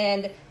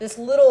 And this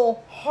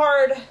little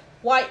hard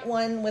white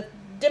one with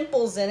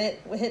dimples in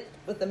it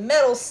with a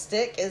metal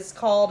stick is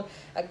called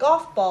a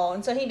golf ball.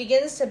 And so he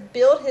begins to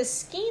build his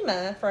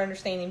schema for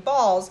understanding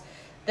balls,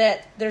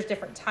 that there's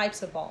different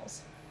types of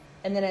balls.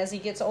 And then as he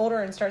gets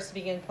older and starts to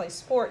begin to play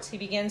sports, he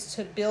begins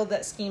to build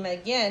that schema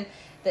again,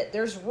 that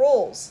there's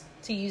rules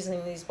to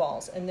using these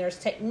balls and there's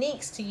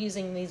techniques to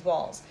using these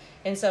balls.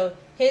 And so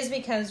his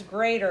becomes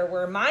greater,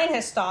 where mine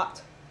has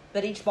stopped,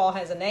 that each ball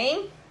has a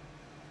name,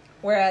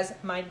 whereas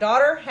my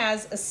daughter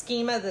has a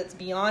schema that's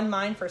beyond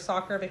mine for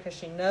soccer, because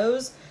she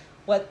knows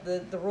what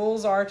the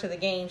rules are to the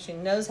game. She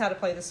knows how to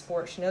play the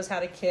sport. She knows how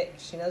to kick.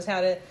 She knows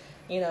how to,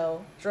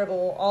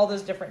 dribble, all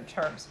those different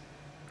terms.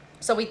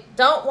 So we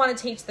don't want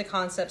to teach the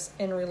concepts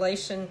in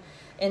relation,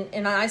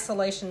 in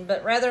isolation,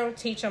 but rather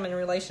teach them in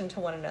relation to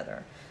one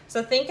another.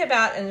 So think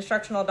about an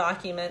instructional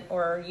document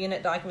or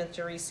unit document that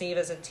you receive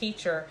as a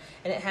teacher,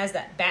 and it has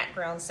that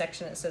background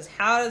section that says,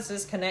 how does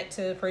this connect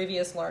to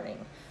previous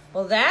learning?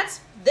 Well, that's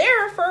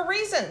there for a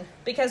reason,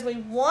 because we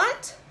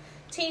want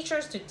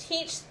teachers to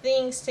teach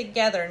things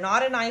together,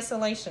 not in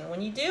isolation.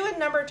 When you do a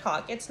number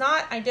talk, it's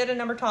not, I did a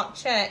number talk,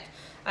 check.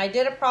 I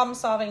did a problem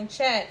solving,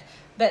 check.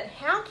 But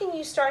how can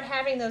you start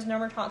having those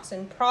number talks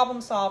and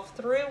problem solve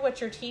through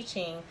what you're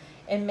teaching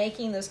and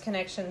making those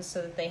connections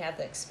so that they have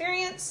the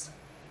experience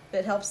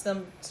that helps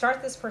them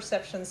start this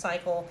perception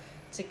cycle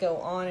to go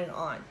on and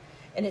on.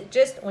 And it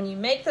just, when you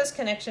make those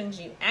connections,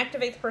 you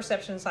activate the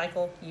perception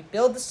cycle, you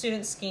build the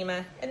student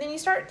schema, and then you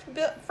start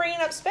freeing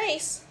up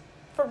space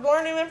for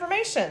learning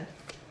information.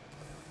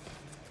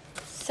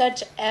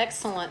 Such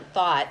excellent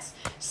thoughts.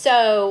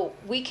 So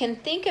we can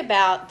think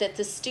about that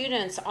the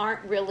students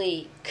aren't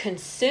really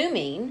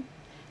consuming,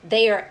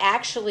 they are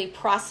actually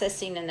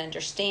processing and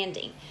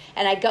understanding.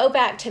 And I go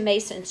back to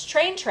Mason's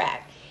train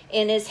track.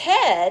 In his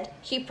head,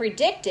 he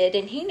predicted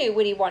and he knew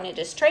what he wanted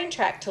his train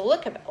track to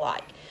look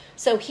like.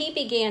 So he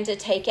began to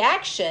take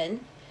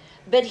action,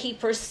 but he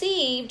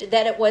perceived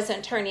that it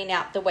wasn't turning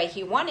out the way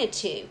he wanted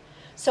to.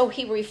 So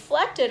he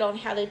reflected on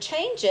how to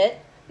change it,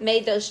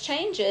 made those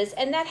changes,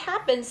 and that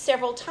happened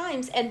several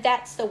times, and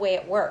that's the way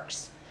it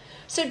works.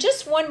 So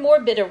just one more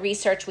bit of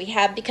research we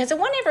have, because I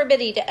want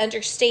everybody to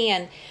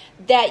understand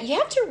that you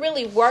have to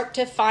really work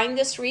to find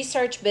this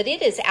research, but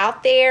it is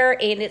out there,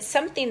 and it's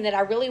something that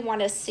I really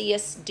want to see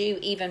us do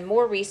even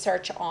more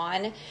research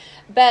on.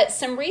 But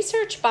some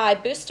research by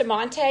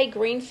Bustamante,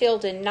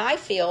 Greenfield, and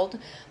Nyfield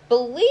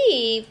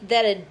believe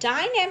that a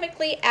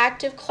dynamically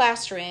active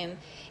classroom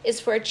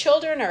is where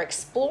children are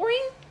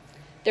exploring,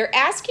 they're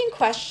asking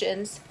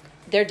questions,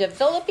 they're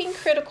developing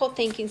critical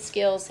thinking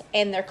skills,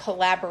 and they're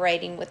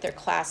collaborating with their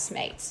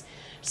classmates.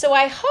 So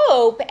I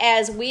hope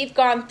as we've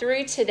gone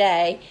through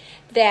today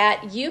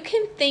that you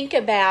can think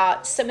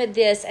about some of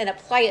this and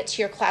apply it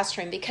to your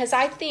classroom, because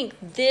I think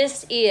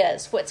this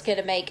is what's going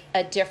to make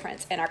a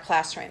difference in our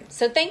classroom.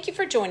 So thank you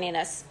for joining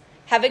us.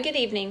 Have a good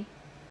evening.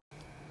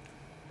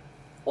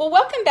 Well,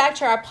 welcome back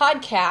to our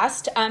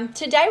podcast.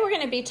 Today we're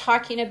going to be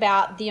talking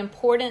about the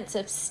importance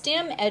of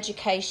STEM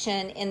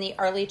education in the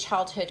early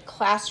childhood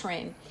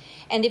classroom.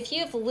 And if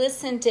you've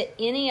listened to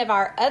any of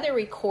our other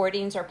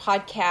recordings or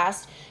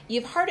podcasts,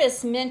 you've heard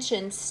us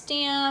mention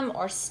STEM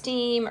or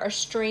STEAM or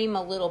STREAM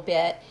a little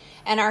bit.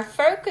 And our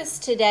focus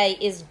today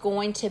is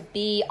going to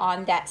be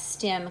on that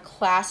STEM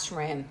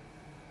classroom.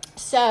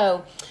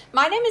 So,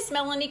 my name is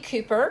Melanie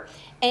Cooper,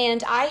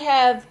 and I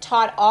have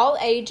taught all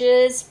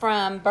ages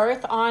from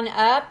birth on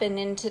up and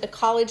into the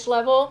college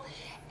level.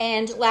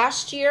 And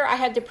last year, I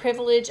had the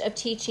privilege of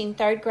teaching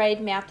third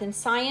grade math and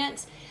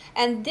science.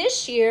 And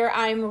this year,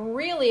 I'm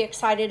really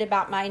excited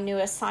about my new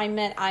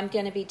assignment. I'm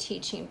going to be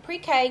teaching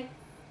pre-K,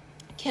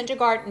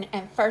 kindergarten,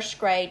 and first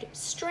grade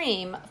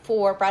STREAM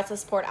for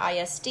Brazosport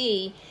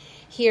ISD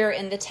here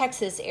in the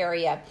Texas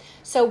area.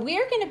 So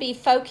we're going to be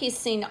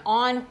focusing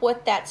on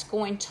what that's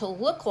going to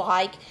look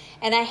like.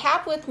 And I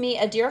have with me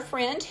a dear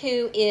friend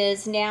who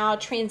is now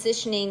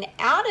transitioning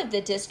out of the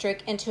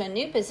district into a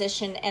new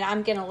position, and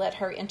I'm going to let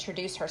her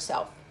introduce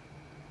herself.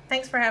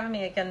 Thanks for having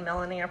me again,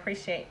 Melanie. I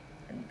appreciate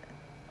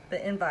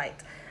the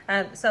invite.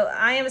 So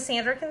I am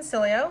Sandra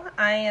Concilio.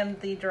 I am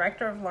the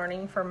Director of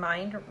Learning for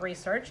Mind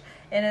Research.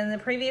 And in the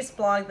previous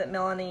blog that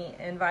Melanie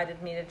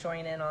invited me to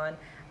join in on,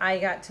 I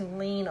got to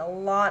lean a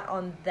lot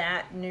on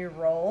that new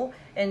role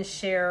and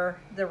share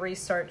the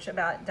research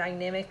about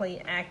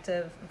dynamically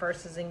active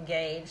versus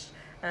engaged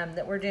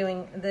that we're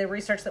doing, the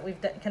research that we've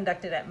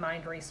conducted at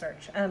Mind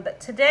Research. But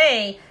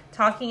today,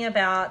 talking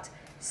about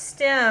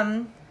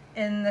STEM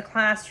in the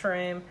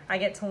classroom, I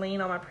get to lean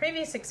on my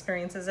previous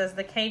experiences as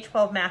the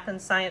K-12 Math and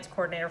Science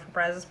Coordinator for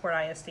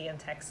Brazosport ISD in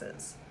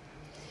Texas.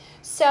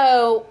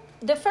 So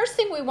the first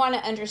thing we want to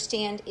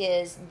understand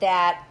is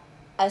that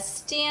a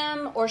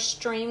STEM or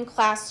STREAM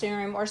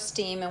classroom, or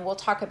STEAM, and we'll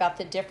talk about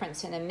the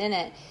difference in a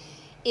minute,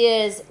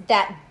 is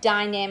that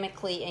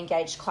dynamically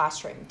engaged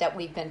classroom that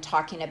we've been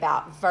talking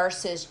about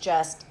versus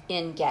just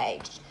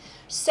engaged.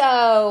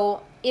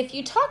 So if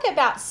you talk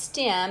about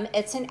STEM,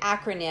 it's an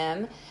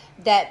acronym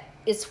that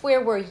is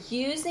where we're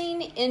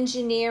using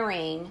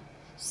engineering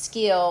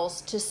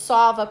skills to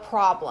solve a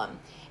problem.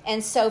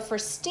 And so for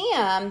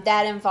STEM,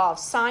 that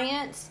involves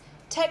science,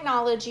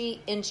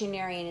 technology,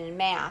 engineering, and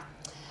math.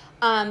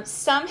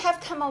 Some have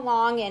come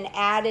along and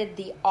added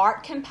the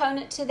art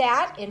component to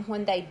that, and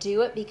when they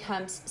do, it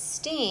becomes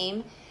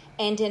STEAM.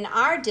 And in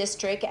our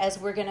district, as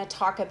we're going to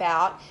talk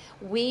about,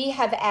 we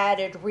have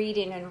added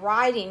reading and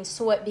writing,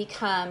 so it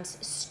becomes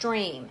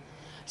STREAM.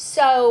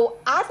 So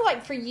I'd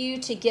like for you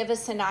to give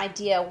us an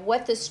idea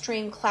what the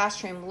STREAM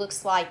classroom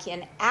looks like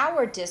in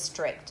our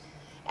district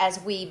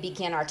as we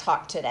begin our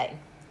talk today.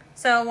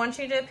 So I want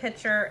you to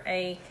picture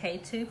a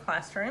K-2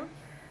 classroom.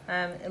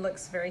 It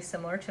looks very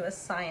similar to a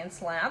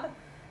science lab.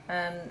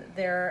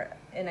 They're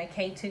in a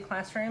K-2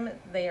 classroom.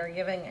 They are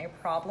giving a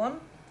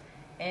problem,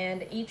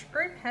 and each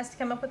group has to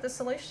come up with a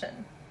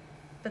solution.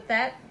 But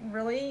that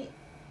really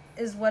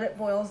is what it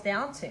boils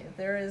down to.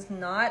 There is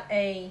not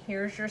a,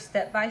 here's your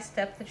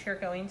step-by-step that you're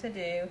going to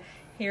do.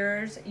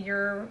 Here's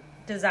your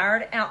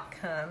desired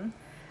outcome.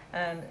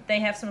 They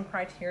have some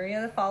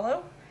criteria to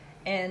follow,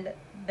 and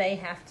they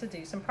have to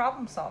do some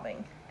problem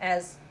solving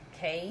as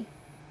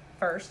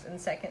first and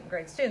second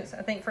grade students.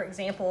 I think, for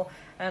example,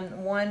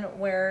 one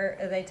where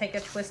they take a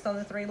twist on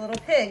the Three Little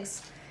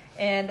Pigs,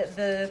 and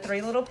the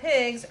Three Little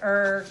Pigs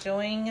are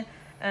going,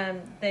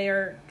 they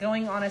are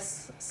going on a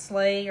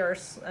sleigh or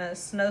a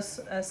snow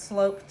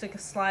slope to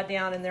slide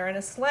down, and they're in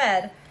a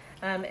sled.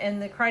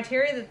 And the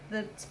criteria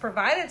that's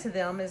provided to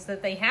them is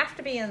that they have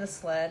to be in the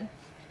sled,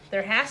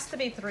 there has to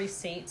be 3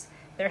 seats,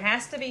 there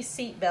has to be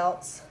seat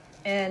belts,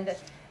 and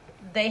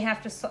they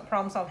have to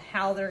problem solve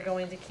how they're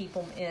going to keep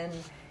them in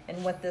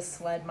and what this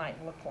sled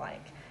might look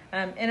like.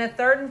 In a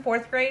 3rd and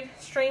 4th grade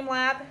STREAM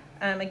lab,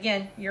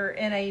 again, you're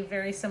in a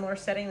very similar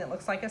setting that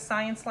looks like a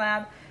science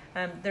lab.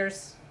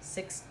 There's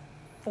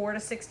 4 to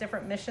 6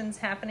 different missions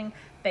happening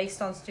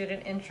based on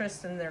student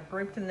interest, and they're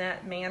grouped in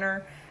that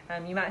manner.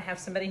 You might have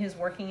somebody who's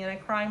working in a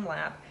crime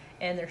lab,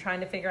 and they're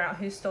trying to figure out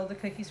who stole the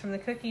cookies from the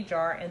cookie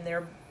jar, and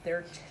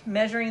they're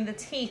measuring the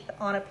teeth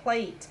on a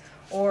plate,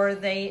 or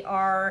they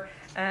are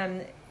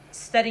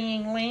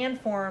studying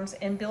landforms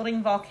and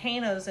building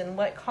volcanoes and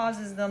what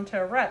causes them to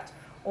erupt,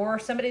 or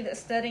somebody that's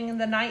studying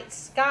the night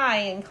sky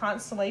and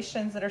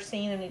constellations that are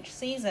seen in each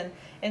season.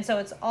 And so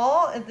it's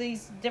all of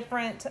these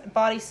different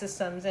body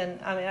systems,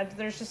 and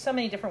there's just so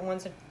many different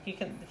ones that you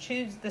can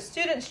choose, the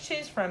students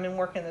choose from and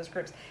work in those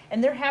groups,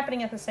 and they're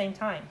happening at the same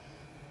time.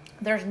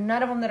 There's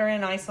none of them that are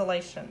in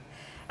isolation.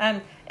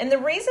 And the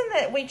reason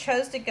that we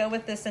chose to go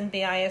with this in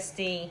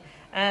BISD,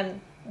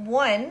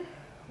 one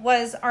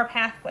was our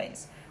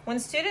pathways. When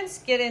students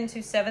get into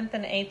 7th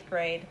and 8th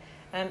grade,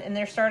 and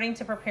they're starting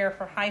to prepare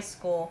for high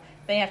school,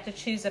 they have to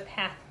choose a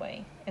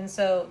pathway. And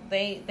so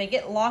they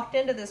get locked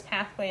into this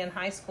pathway in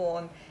high school,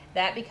 and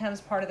that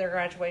becomes part of their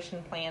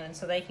graduation plan. And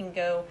so they can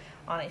go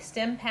on a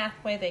STEM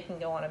pathway, they can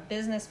go on a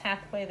business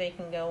pathway, they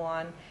can go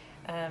on,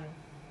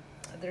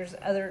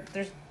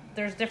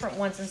 there's different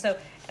ones. And so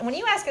when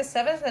you ask a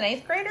 7th and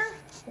 8th grader,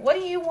 what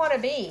do you want to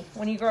be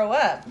when you grow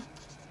up?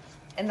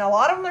 And a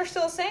lot of them are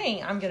still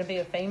saying, I'm going to be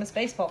a famous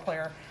baseball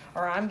player,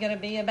 or I'm going to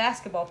be a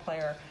basketball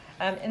player.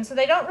 And so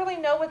they don't really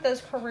know what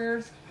those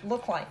careers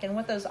look like and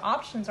what those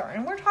options are.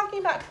 And we're talking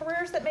about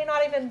careers that may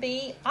not even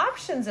be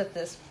options at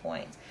this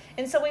point.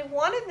 And so we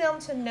wanted them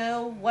to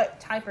know what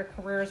type of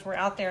careers were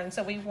out there. And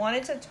so we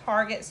wanted to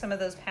target some of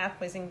those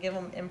pathways and give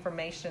them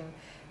information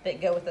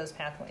that go with those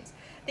pathways.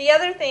 The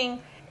other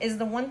thing is,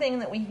 the one thing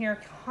that we hear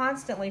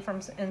constantly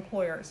from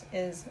employers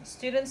is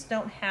students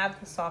don't have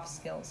the soft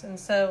skills.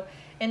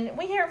 And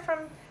we hear from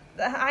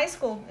the high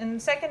school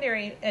and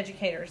secondary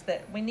educators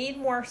that we need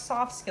more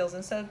soft skills.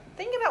 And so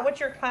think about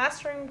what your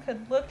classroom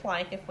could look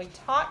like if we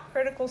taught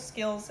critical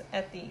skills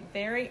at the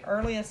very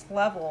earliest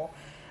level,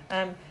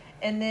 and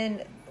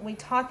then we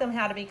taught them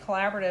how to be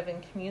collaborative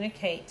and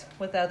communicate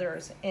with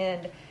others,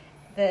 and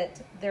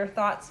that their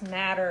thoughts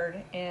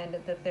mattered, and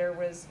that there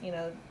was,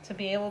 to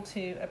be able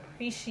to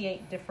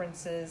appreciate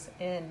differences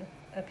in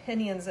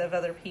opinions of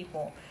other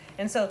people.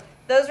 And so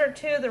those are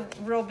 2 of the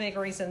real big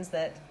reasons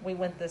that we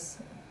went this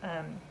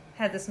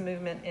had this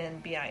movement in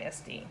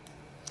BISD.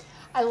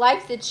 I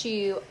like that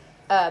you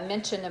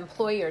mentioned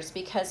employers,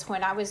 because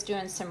when I was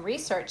doing some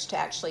research to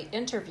actually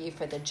interview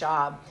for the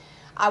job,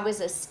 I was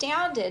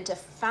astounded to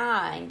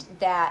find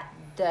that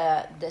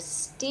the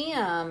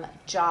STEM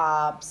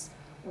jobs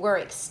were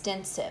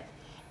extensive.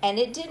 And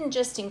it didn't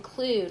just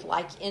include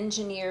like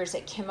engineers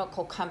at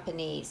chemical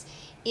companies.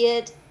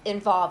 It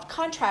involved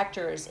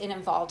contractors, it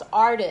involved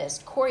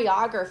artists,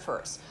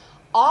 choreographers,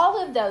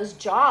 all of those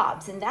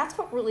jobs. And that's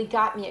what really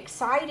got me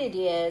excited,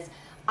 is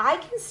I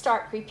can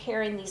start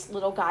preparing these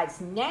little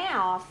guys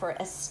now for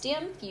a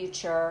STEM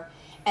future,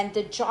 and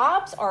the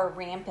jobs are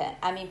rampant.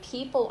 I mean,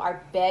 people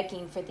are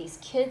begging for these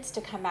kids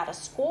to come out of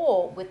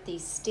school with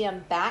these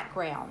STEM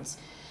backgrounds.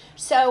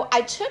 So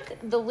I took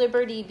the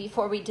liberty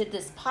before we did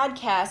this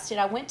podcast, and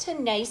I went to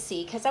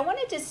NACCE because I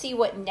wanted to see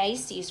what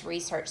NACCE's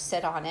research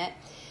said on it.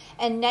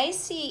 And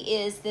NACCE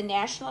is the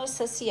National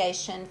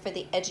Association for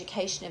the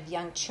Education of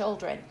Young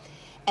Children.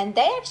 And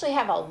they actually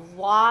have a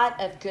lot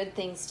of good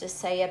things to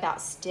say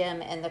about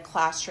STEM in the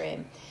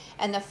classroom.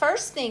 And the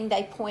first thing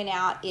they point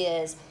out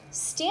is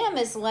STEM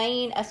is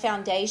laying a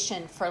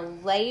foundation for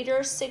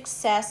later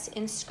success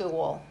in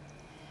school.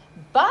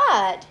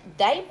 But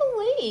they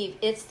believe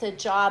it's the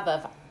job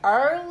of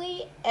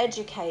early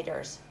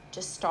educators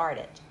to start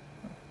it.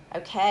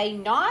 Okay,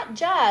 not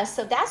just,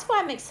 so that's why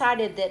I'm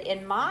excited that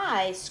in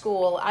my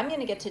school, I'm going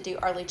to get to do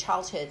early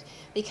childhood,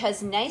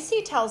 because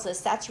NACCE tells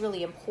us that's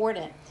really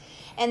important.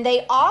 And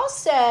they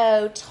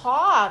also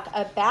talk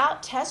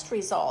about test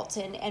results.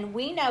 And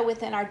we know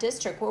within our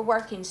district, we're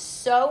working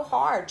so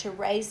hard to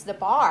raise the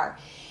bar.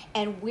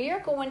 And we're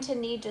going to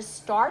need to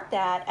start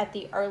that at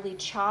the early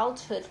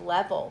childhood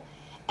level.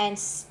 And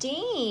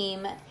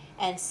STEAM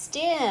and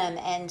STEM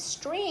and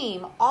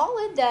STREAM,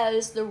 all of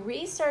those, the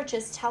research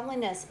is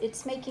telling us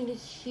it's making a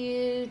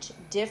huge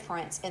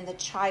difference in the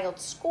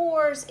child's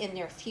scores, in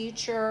their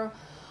future,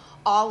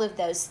 all of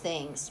those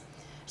things.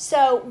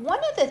 So one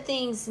of the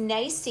things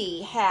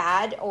NACCE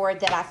had, or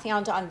that I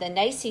found on the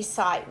NACCE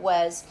site,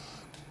 was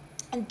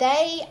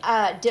they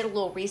did a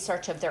little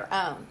research of their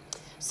own.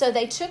 So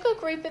they took a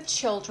group of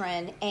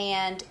children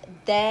and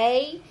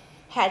they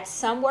had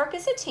some work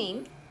as a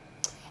team,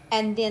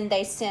 and then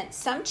they sent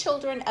some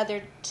children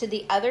to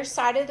the other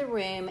side of the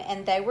room,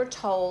 and they were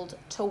told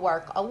to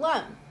work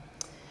alone.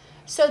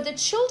 So the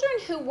children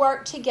who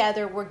worked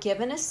together were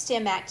given a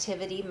STEM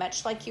activity,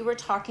 much like you were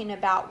talking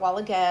about a while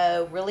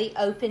ago, really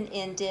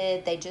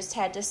open-ended. They just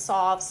had to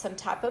solve some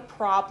type of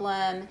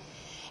problem.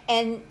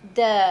 And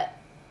the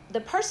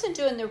person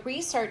doing the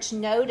research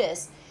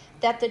noticed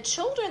that the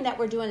children that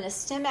were doing the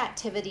STEM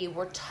activity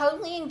were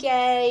totally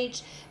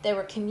engaged. They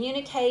were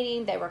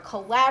communicating, they were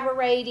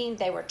collaborating,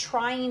 they were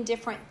trying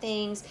different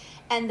things,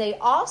 and they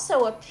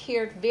also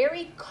appeared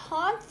very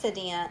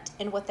confident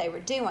in what they were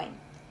doing.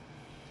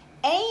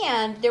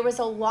 And there was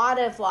a lot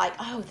of like,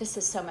 oh, this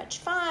is so much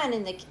fun,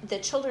 and the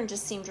children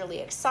just seemed really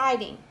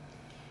exciting.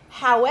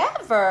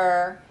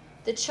 However,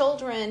 the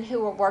children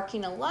who were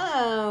working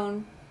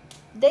alone,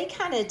 they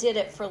kind of did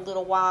it for a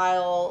little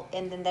while,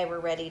 and then they were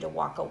ready to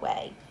walk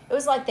away. It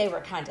was like they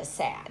were kind of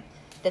sad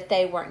that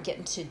they weren't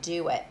getting to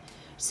do it.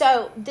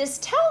 So this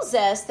tells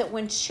us that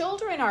when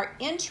children are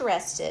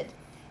interested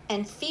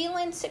and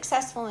feeling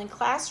successful in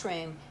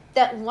classroom,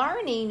 that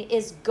learning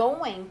is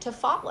going to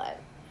follow.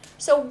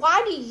 So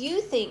why do you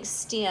think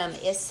STEM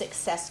is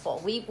successful?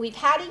 We've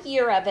had a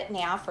year of it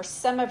now for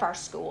some of our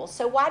schools.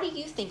 So why do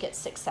you think it's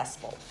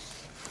successful?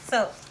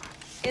 So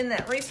in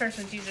that research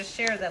that you just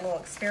shared, that little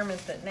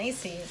experiment that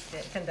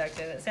NACCE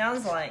conducted, it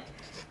sounds like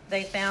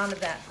they found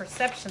that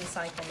perception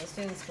cycle in the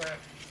students where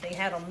they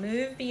had to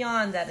move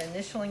beyond that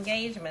initial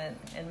engagement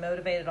and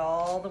motivated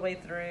all the way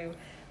through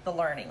the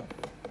learning.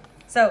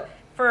 So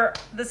for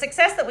the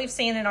success that we've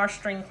seen in our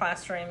STREAM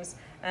classrooms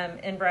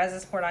in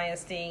Brazosport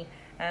ISD,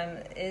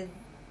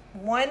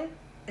 one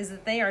is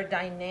that they are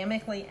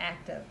dynamically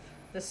active.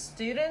 The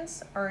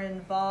students are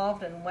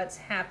involved in what's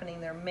happening.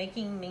 They're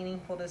making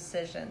meaningful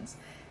decisions.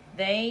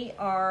 They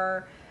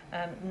are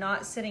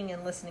not sitting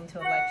and listening to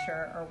a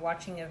lecture or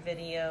watching a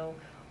video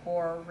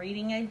or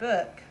reading a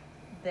book.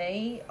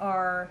 They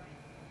are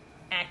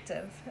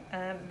active.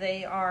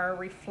 They are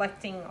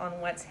reflecting on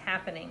what's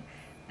happening.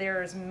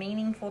 There's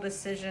meaningful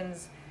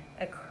decisions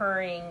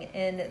occurring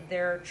in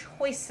their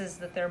choices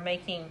that they're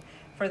making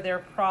for their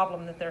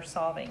problem that they're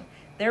solving.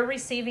 They're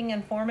receiving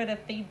informative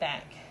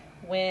feedback.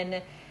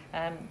 When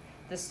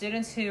the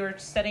students who are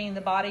studying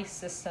the body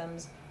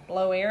systems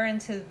blow air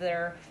into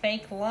their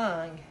fake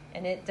lung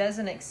and it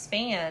doesn't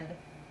expand,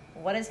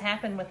 what has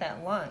happened with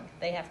that lung?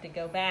 They have to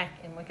go back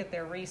and look at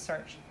their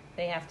research.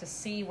 They have to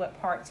see what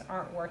parts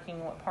aren't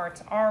working, what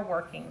parts are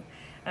working.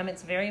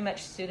 It's very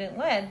much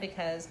student-led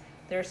because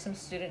there's some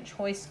student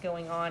choice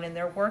going on and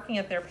they're working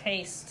at their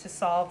pace to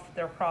solve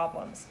their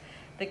problems.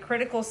 The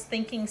critical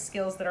thinking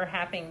skills that are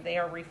happening, they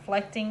are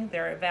reflecting,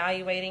 they're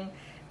evaluating,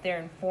 they're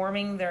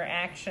informing their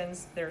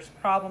actions, there's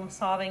problem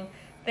solving,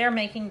 they're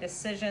making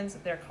decisions,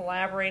 they're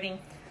collaborating.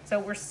 So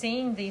we're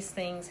seeing these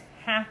things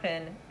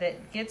happen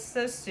that gets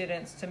those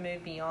students to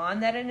move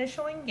beyond that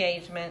initial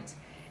engagement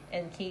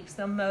and keeps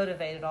them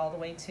motivated all the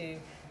way to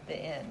the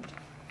end.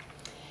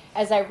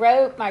 As I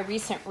wrote my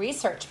recent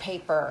research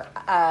paper,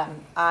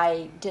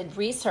 I did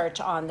research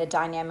on the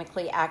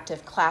dynamically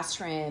active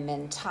classroom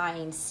and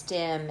tying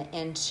STEM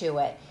into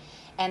it.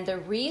 And the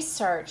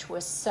research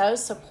was so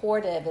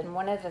supportive. And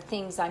one of the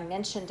things I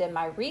mentioned in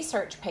my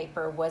research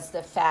paper was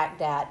the fact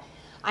that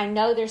I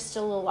know there's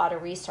still a lot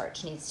of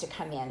research needs to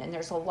come in, and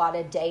there's a lot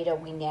of data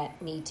we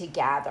need to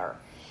gather.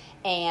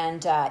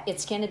 And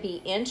it's going to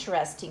be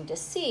interesting to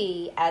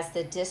see as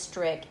the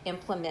district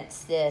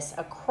implements this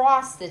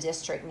across the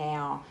district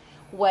now,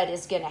 what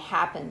is going to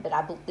happen. But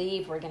I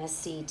believe we're going to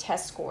see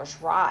test scores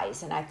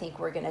rise, and I think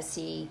we're going to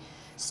see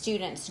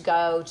students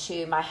go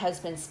to my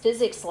husband's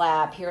physics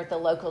lab here at the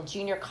local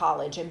junior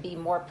college and be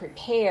more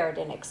prepared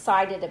and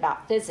excited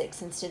about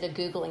physics instead of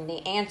Googling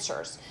the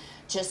answers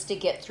just to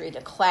get through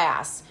the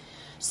class.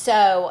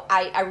 So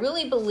I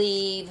really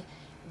believe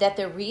that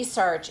the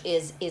research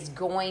is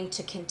going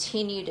to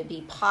continue to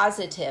be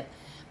positive.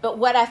 But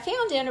what I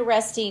found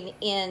interesting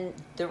in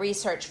the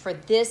research for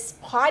this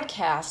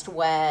podcast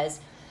was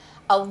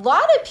a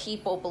lot of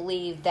people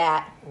believe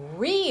that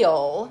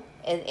real,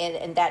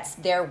 and that's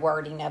their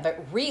wording of it,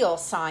 real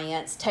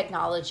science,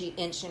 technology,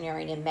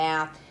 engineering, and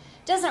math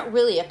doesn't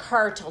really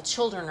occur till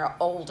children are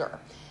older.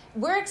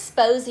 We're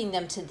exposing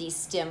them to these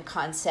STEM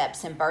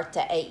concepts in birth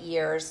to 8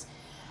 years,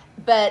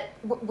 but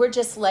we're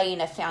just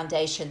laying a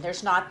foundation.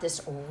 There's not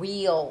this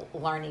real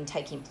learning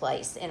taking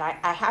place. And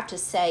I have to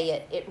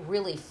say it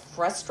really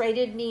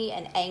frustrated me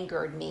and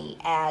angered me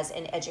as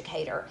an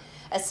educator,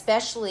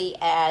 especially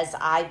as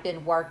I've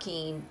been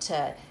working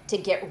to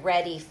get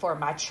ready for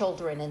my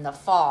children in the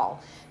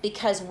fall,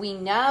 because we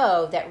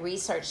know that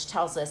research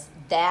tells us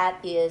that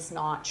is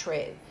not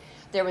true.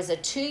 There was a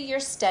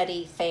 2-year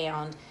study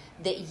found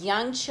that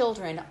young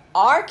children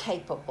are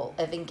capable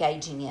of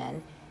engaging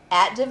in,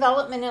 at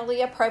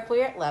developmentally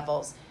appropriate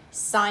levels,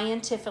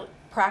 scientific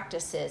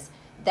practices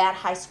that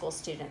high school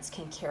students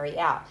can carry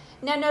out.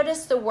 Now,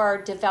 notice the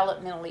word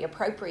developmentally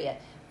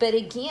appropriate. But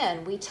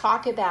again, we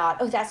talk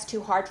about, that's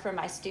too hard for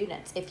my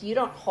students. If you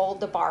don't hold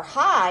the bar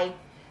high,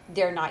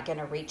 they're not going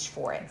to reach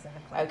for it.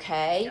 Exactly.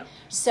 Okay? Yep.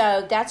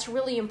 So that's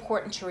really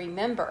important to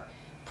remember.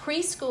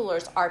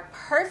 Preschoolers are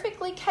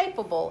perfectly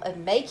capable of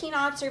making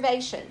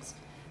observations,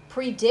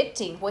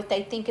 predicting what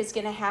they think is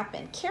going to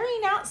happen,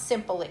 carrying out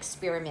simple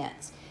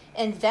experiments,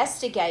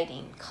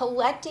 investigating,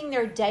 collecting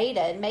their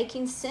data, and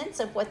making sense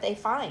of what they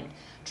find.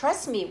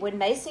 Trust me, when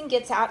Mason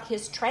gets out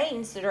his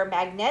trains that are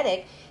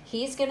magnetic,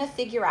 he's going to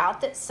figure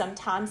out that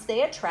sometimes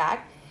they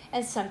attract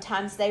and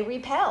sometimes they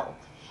repel.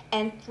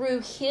 And through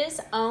his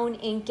own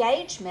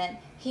engagement,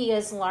 he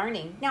is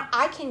learning. Now,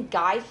 I can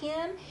guide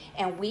him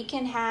and we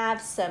can have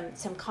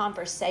some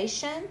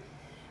conversation,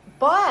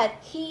 but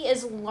he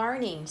is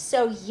learning.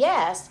 So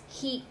yes,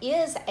 he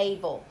is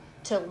able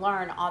to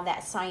learn on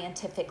that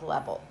scientific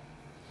level.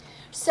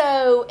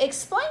 So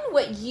explain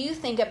what you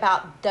think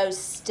about those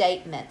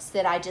statements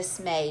that I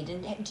just made.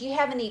 And do you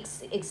have any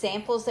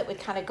examples that would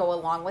kind of go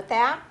along with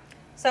that?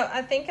 So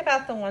I think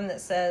about the one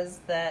that says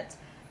that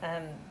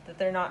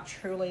they're not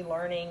truly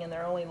learning and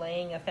they're only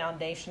laying a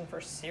foundation for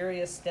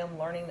serious STEM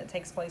learning that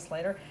takes place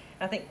later.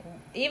 And I think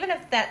even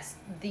if that's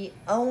the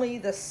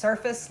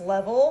surface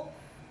level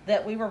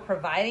that we were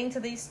providing to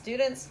these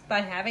students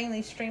by having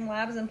these STREAM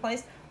labs in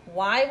place,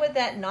 why would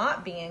that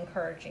not be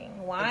encouraging?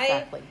 Why,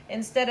 exactly,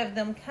 instead of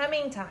them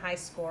coming to high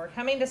school or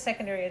coming to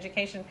secondary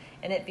education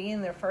and it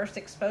being their first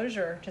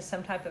exposure to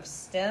some type of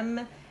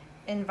STEM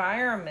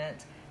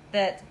environment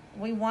that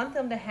we want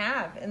them to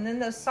have? And then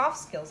those soft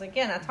skills,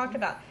 again, I talked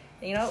about,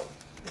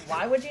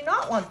 why would you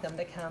not want them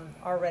to come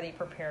already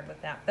prepared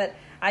with that? But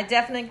I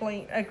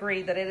definitely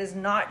agree that it is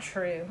not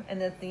true,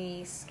 and that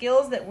the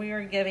skills that we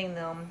are giving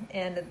them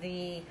and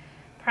the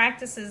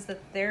practices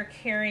that they're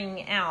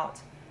carrying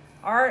out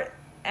are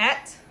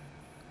at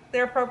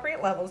their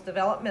appropriate levels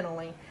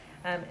developmentally,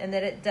 and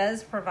that it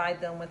does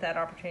provide them with that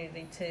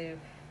opportunity to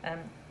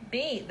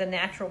be the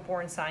natural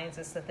born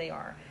scientists that they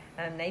are.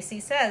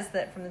 NACCE says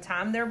that from the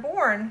time they're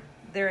born,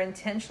 they're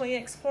intentionally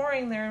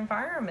exploring their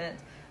environment.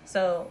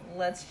 So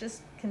let's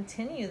just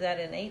continue that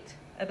innate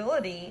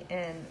ability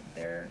and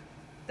their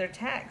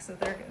tags that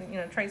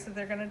they're traits that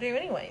they're going to do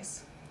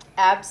anyways.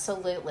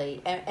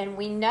 Absolutely. And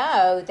we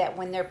know that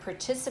when they're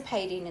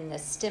participating in the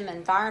STEM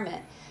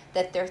environment,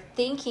 that they're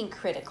thinking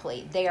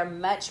critically, they are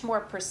much more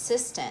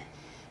persistent,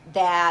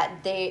 that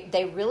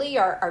they really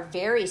are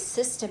very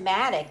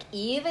systematic.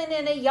 Even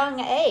in a young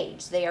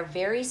age, they are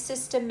very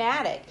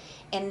systematic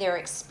in their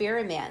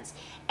experiments.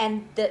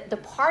 And the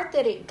part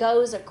that it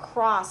goes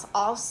across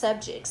all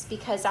subjects,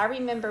 because I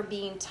remember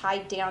being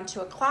tied down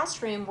to a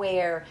classroom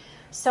where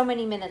so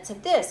many minutes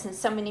of this and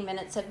so many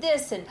minutes of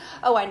this, and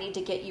I need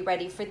to get you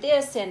ready for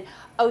this, and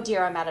oh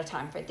dear, I'm out of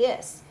time for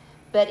this.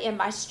 But in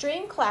my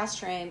STREAM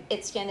classroom,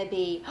 it's going to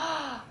be,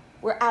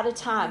 we're out of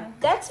time.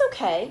 That's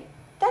okay.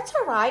 That's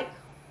all right.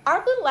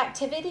 Our little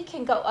activity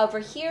can go over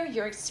here.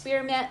 Your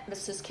experiment,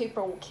 Mrs.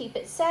 Cooper will keep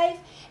it safe.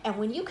 And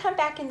when you come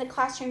back in the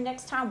classroom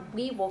next time,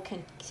 we will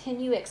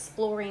continue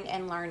exploring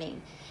and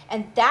learning.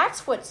 And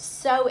that's what's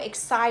so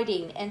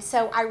exciting. And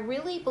so I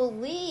really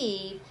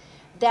believe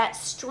that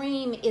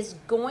STREAM is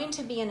going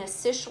to be an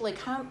essential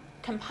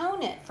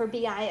component for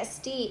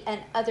BISD and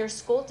other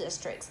school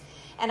districts.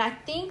 And I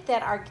think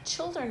that our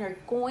children are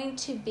going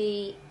to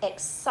be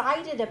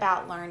excited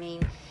about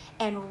learning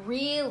and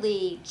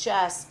really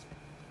just,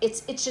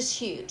 it's just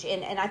huge.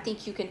 And I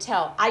think you can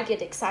tell I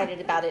get excited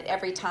about it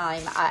every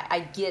time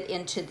I get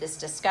into this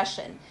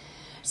discussion.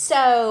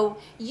 So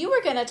you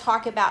were going to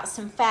talk about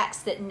some facts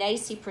that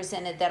NACCE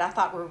presented that I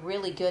thought were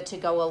really good to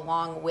go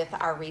along with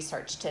our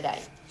research today.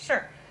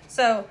 Sure.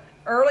 So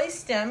early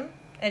STEM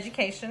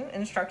education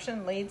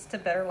instruction leads to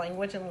better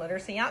language and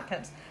literacy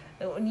outcomes.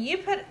 When you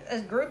put a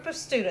group of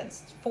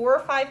students, 4 or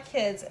 5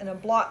 kids in a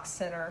block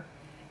center,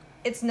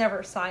 it's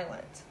never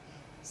silent.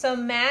 So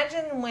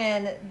imagine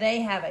when they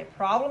have a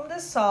problem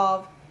to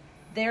solve,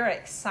 they're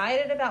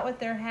excited about what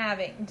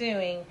they're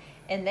doing,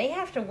 and they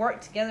have to work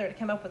together to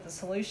come up with a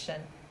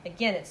solution.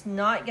 again, it's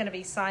not going to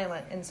be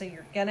silent. And so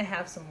you're going to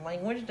have some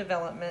language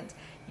development.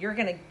 You're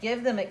going to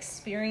give them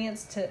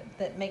experience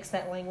that makes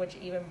that language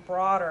even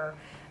broader.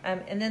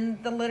 And then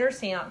the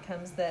literacy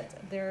outcomes that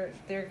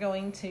they're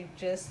going to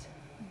just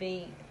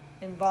be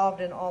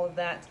involved in all of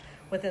that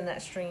within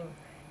that stream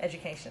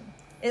education.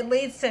 It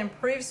leads to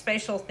improved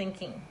spatial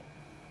thinking.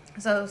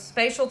 So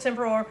spatial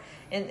temporal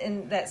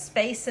and that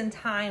space and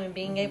time and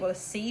being able to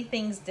see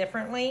things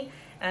differently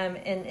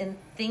and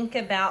think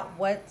about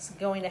what's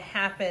going to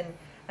happen.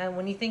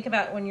 When you think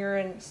about when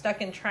you're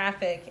stuck in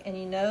traffic and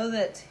you know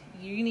that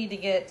you need to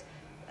get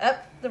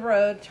up the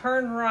road,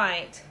 turn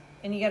right,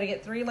 and you got to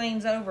get 3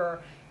 lanes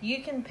over,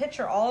 you can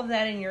picture all of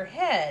that in your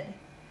head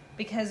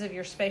because of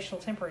your spatial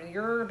temporal,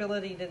 your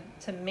ability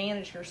to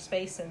manage your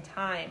space and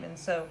time. And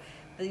so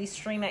these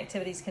stream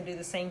activities can do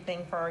the same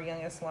thing for our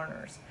youngest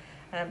learners.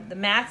 The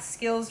math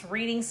skills,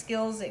 reading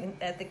skills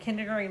at the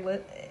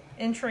kindergarten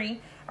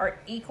entry are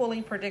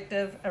equally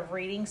predictive of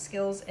reading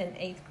skills in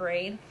 8th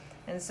grade.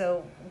 And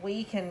so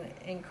we can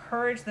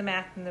encourage the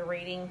math and the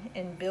reading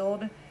and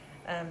build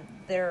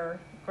their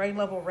grade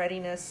level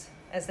readiness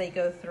as they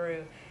go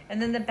through.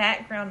 And then the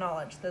background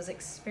knowledge, those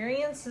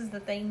experiences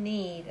that they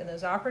need and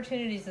those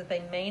opportunities that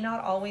they may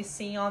not always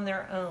see on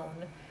their own,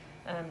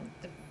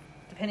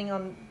 depending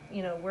on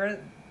where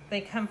they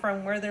come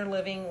from, where they're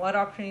living, what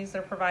opportunities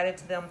are provided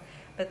to them.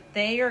 But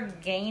they are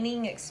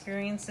gaining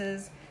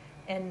experiences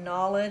and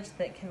knowledge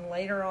that can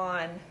later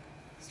on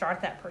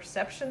start that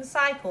perception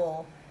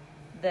cycle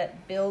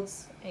that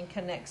builds and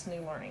connects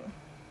new learning.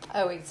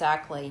 Oh,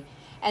 exactly.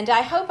 And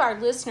I hope our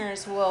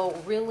listeners will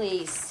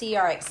really see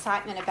our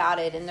excitement about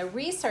it. And the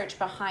research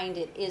behind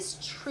it is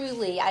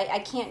truly, I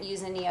can't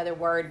use any other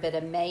word, but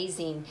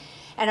amazing.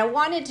 And I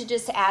wanted to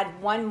just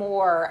add one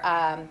more.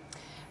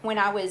 When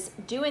I was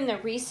doing the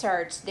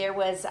research, there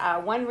was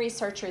one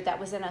researcher that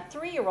was in a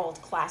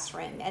 3-year-old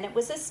classroom, and it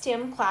was a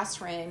STEM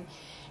classroom.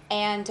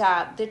 And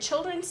the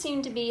children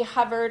seemed to be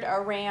hovered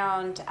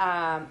around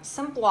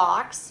some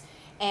blocks,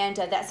 and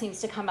that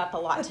seems to come up a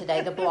lot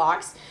today, the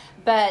blocks.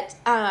 But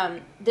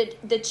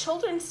the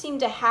children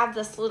seemed to have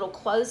this little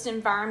closed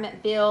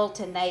environment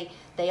built, and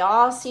they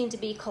all seemed to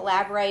be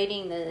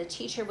collaborating. The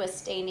teacher was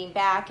standing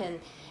back,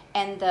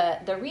 and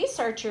the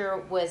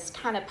researcher was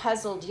kind of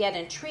puzzled yet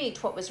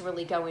intrigued what was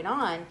really going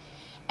on.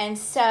 And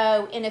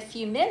so in a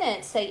few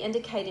minutes, they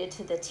indicated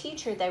to the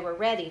teacher they were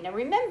ready. Now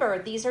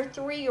remember, these are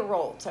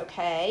 3-year-olds,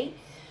 okay?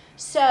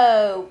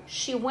 So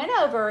she went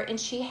over and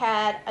she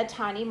had a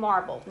tiny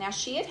marble. Now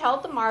she had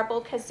held the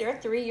marble because they're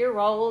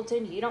 3-year-olds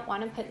and you don't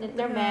want them putting it in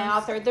their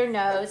mouth or their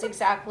nose,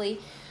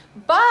 exactly.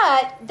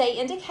 But they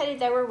indicated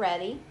they were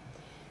ready.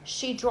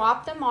 She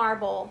dropped the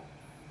marble,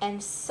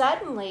 and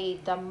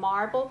suddenly the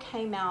marble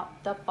came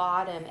out the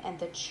bottom and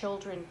the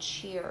children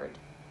cheered.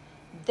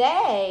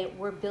 They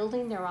were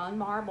building their own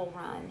marble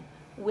run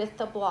with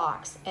the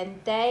blocks.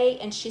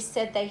 And she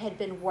said they had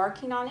been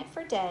working on it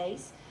for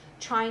days,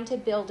 trying to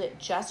build it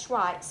just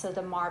right so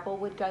the marble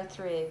would go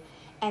through.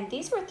 And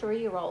these were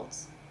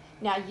 3-year-olds.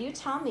 Now you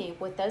tell me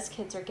what those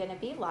kids are going to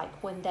be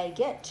like when they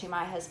get to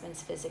my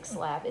husband's physics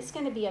lab. It's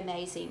going to be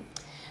amazing.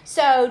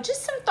 So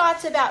just some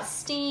thoughts about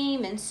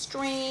STEAM and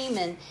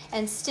STREAM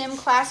and STEM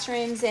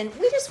classrooms. And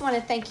we just want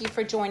to thank you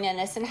for joining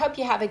us and hope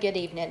you have a good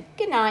evening.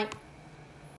 Good night.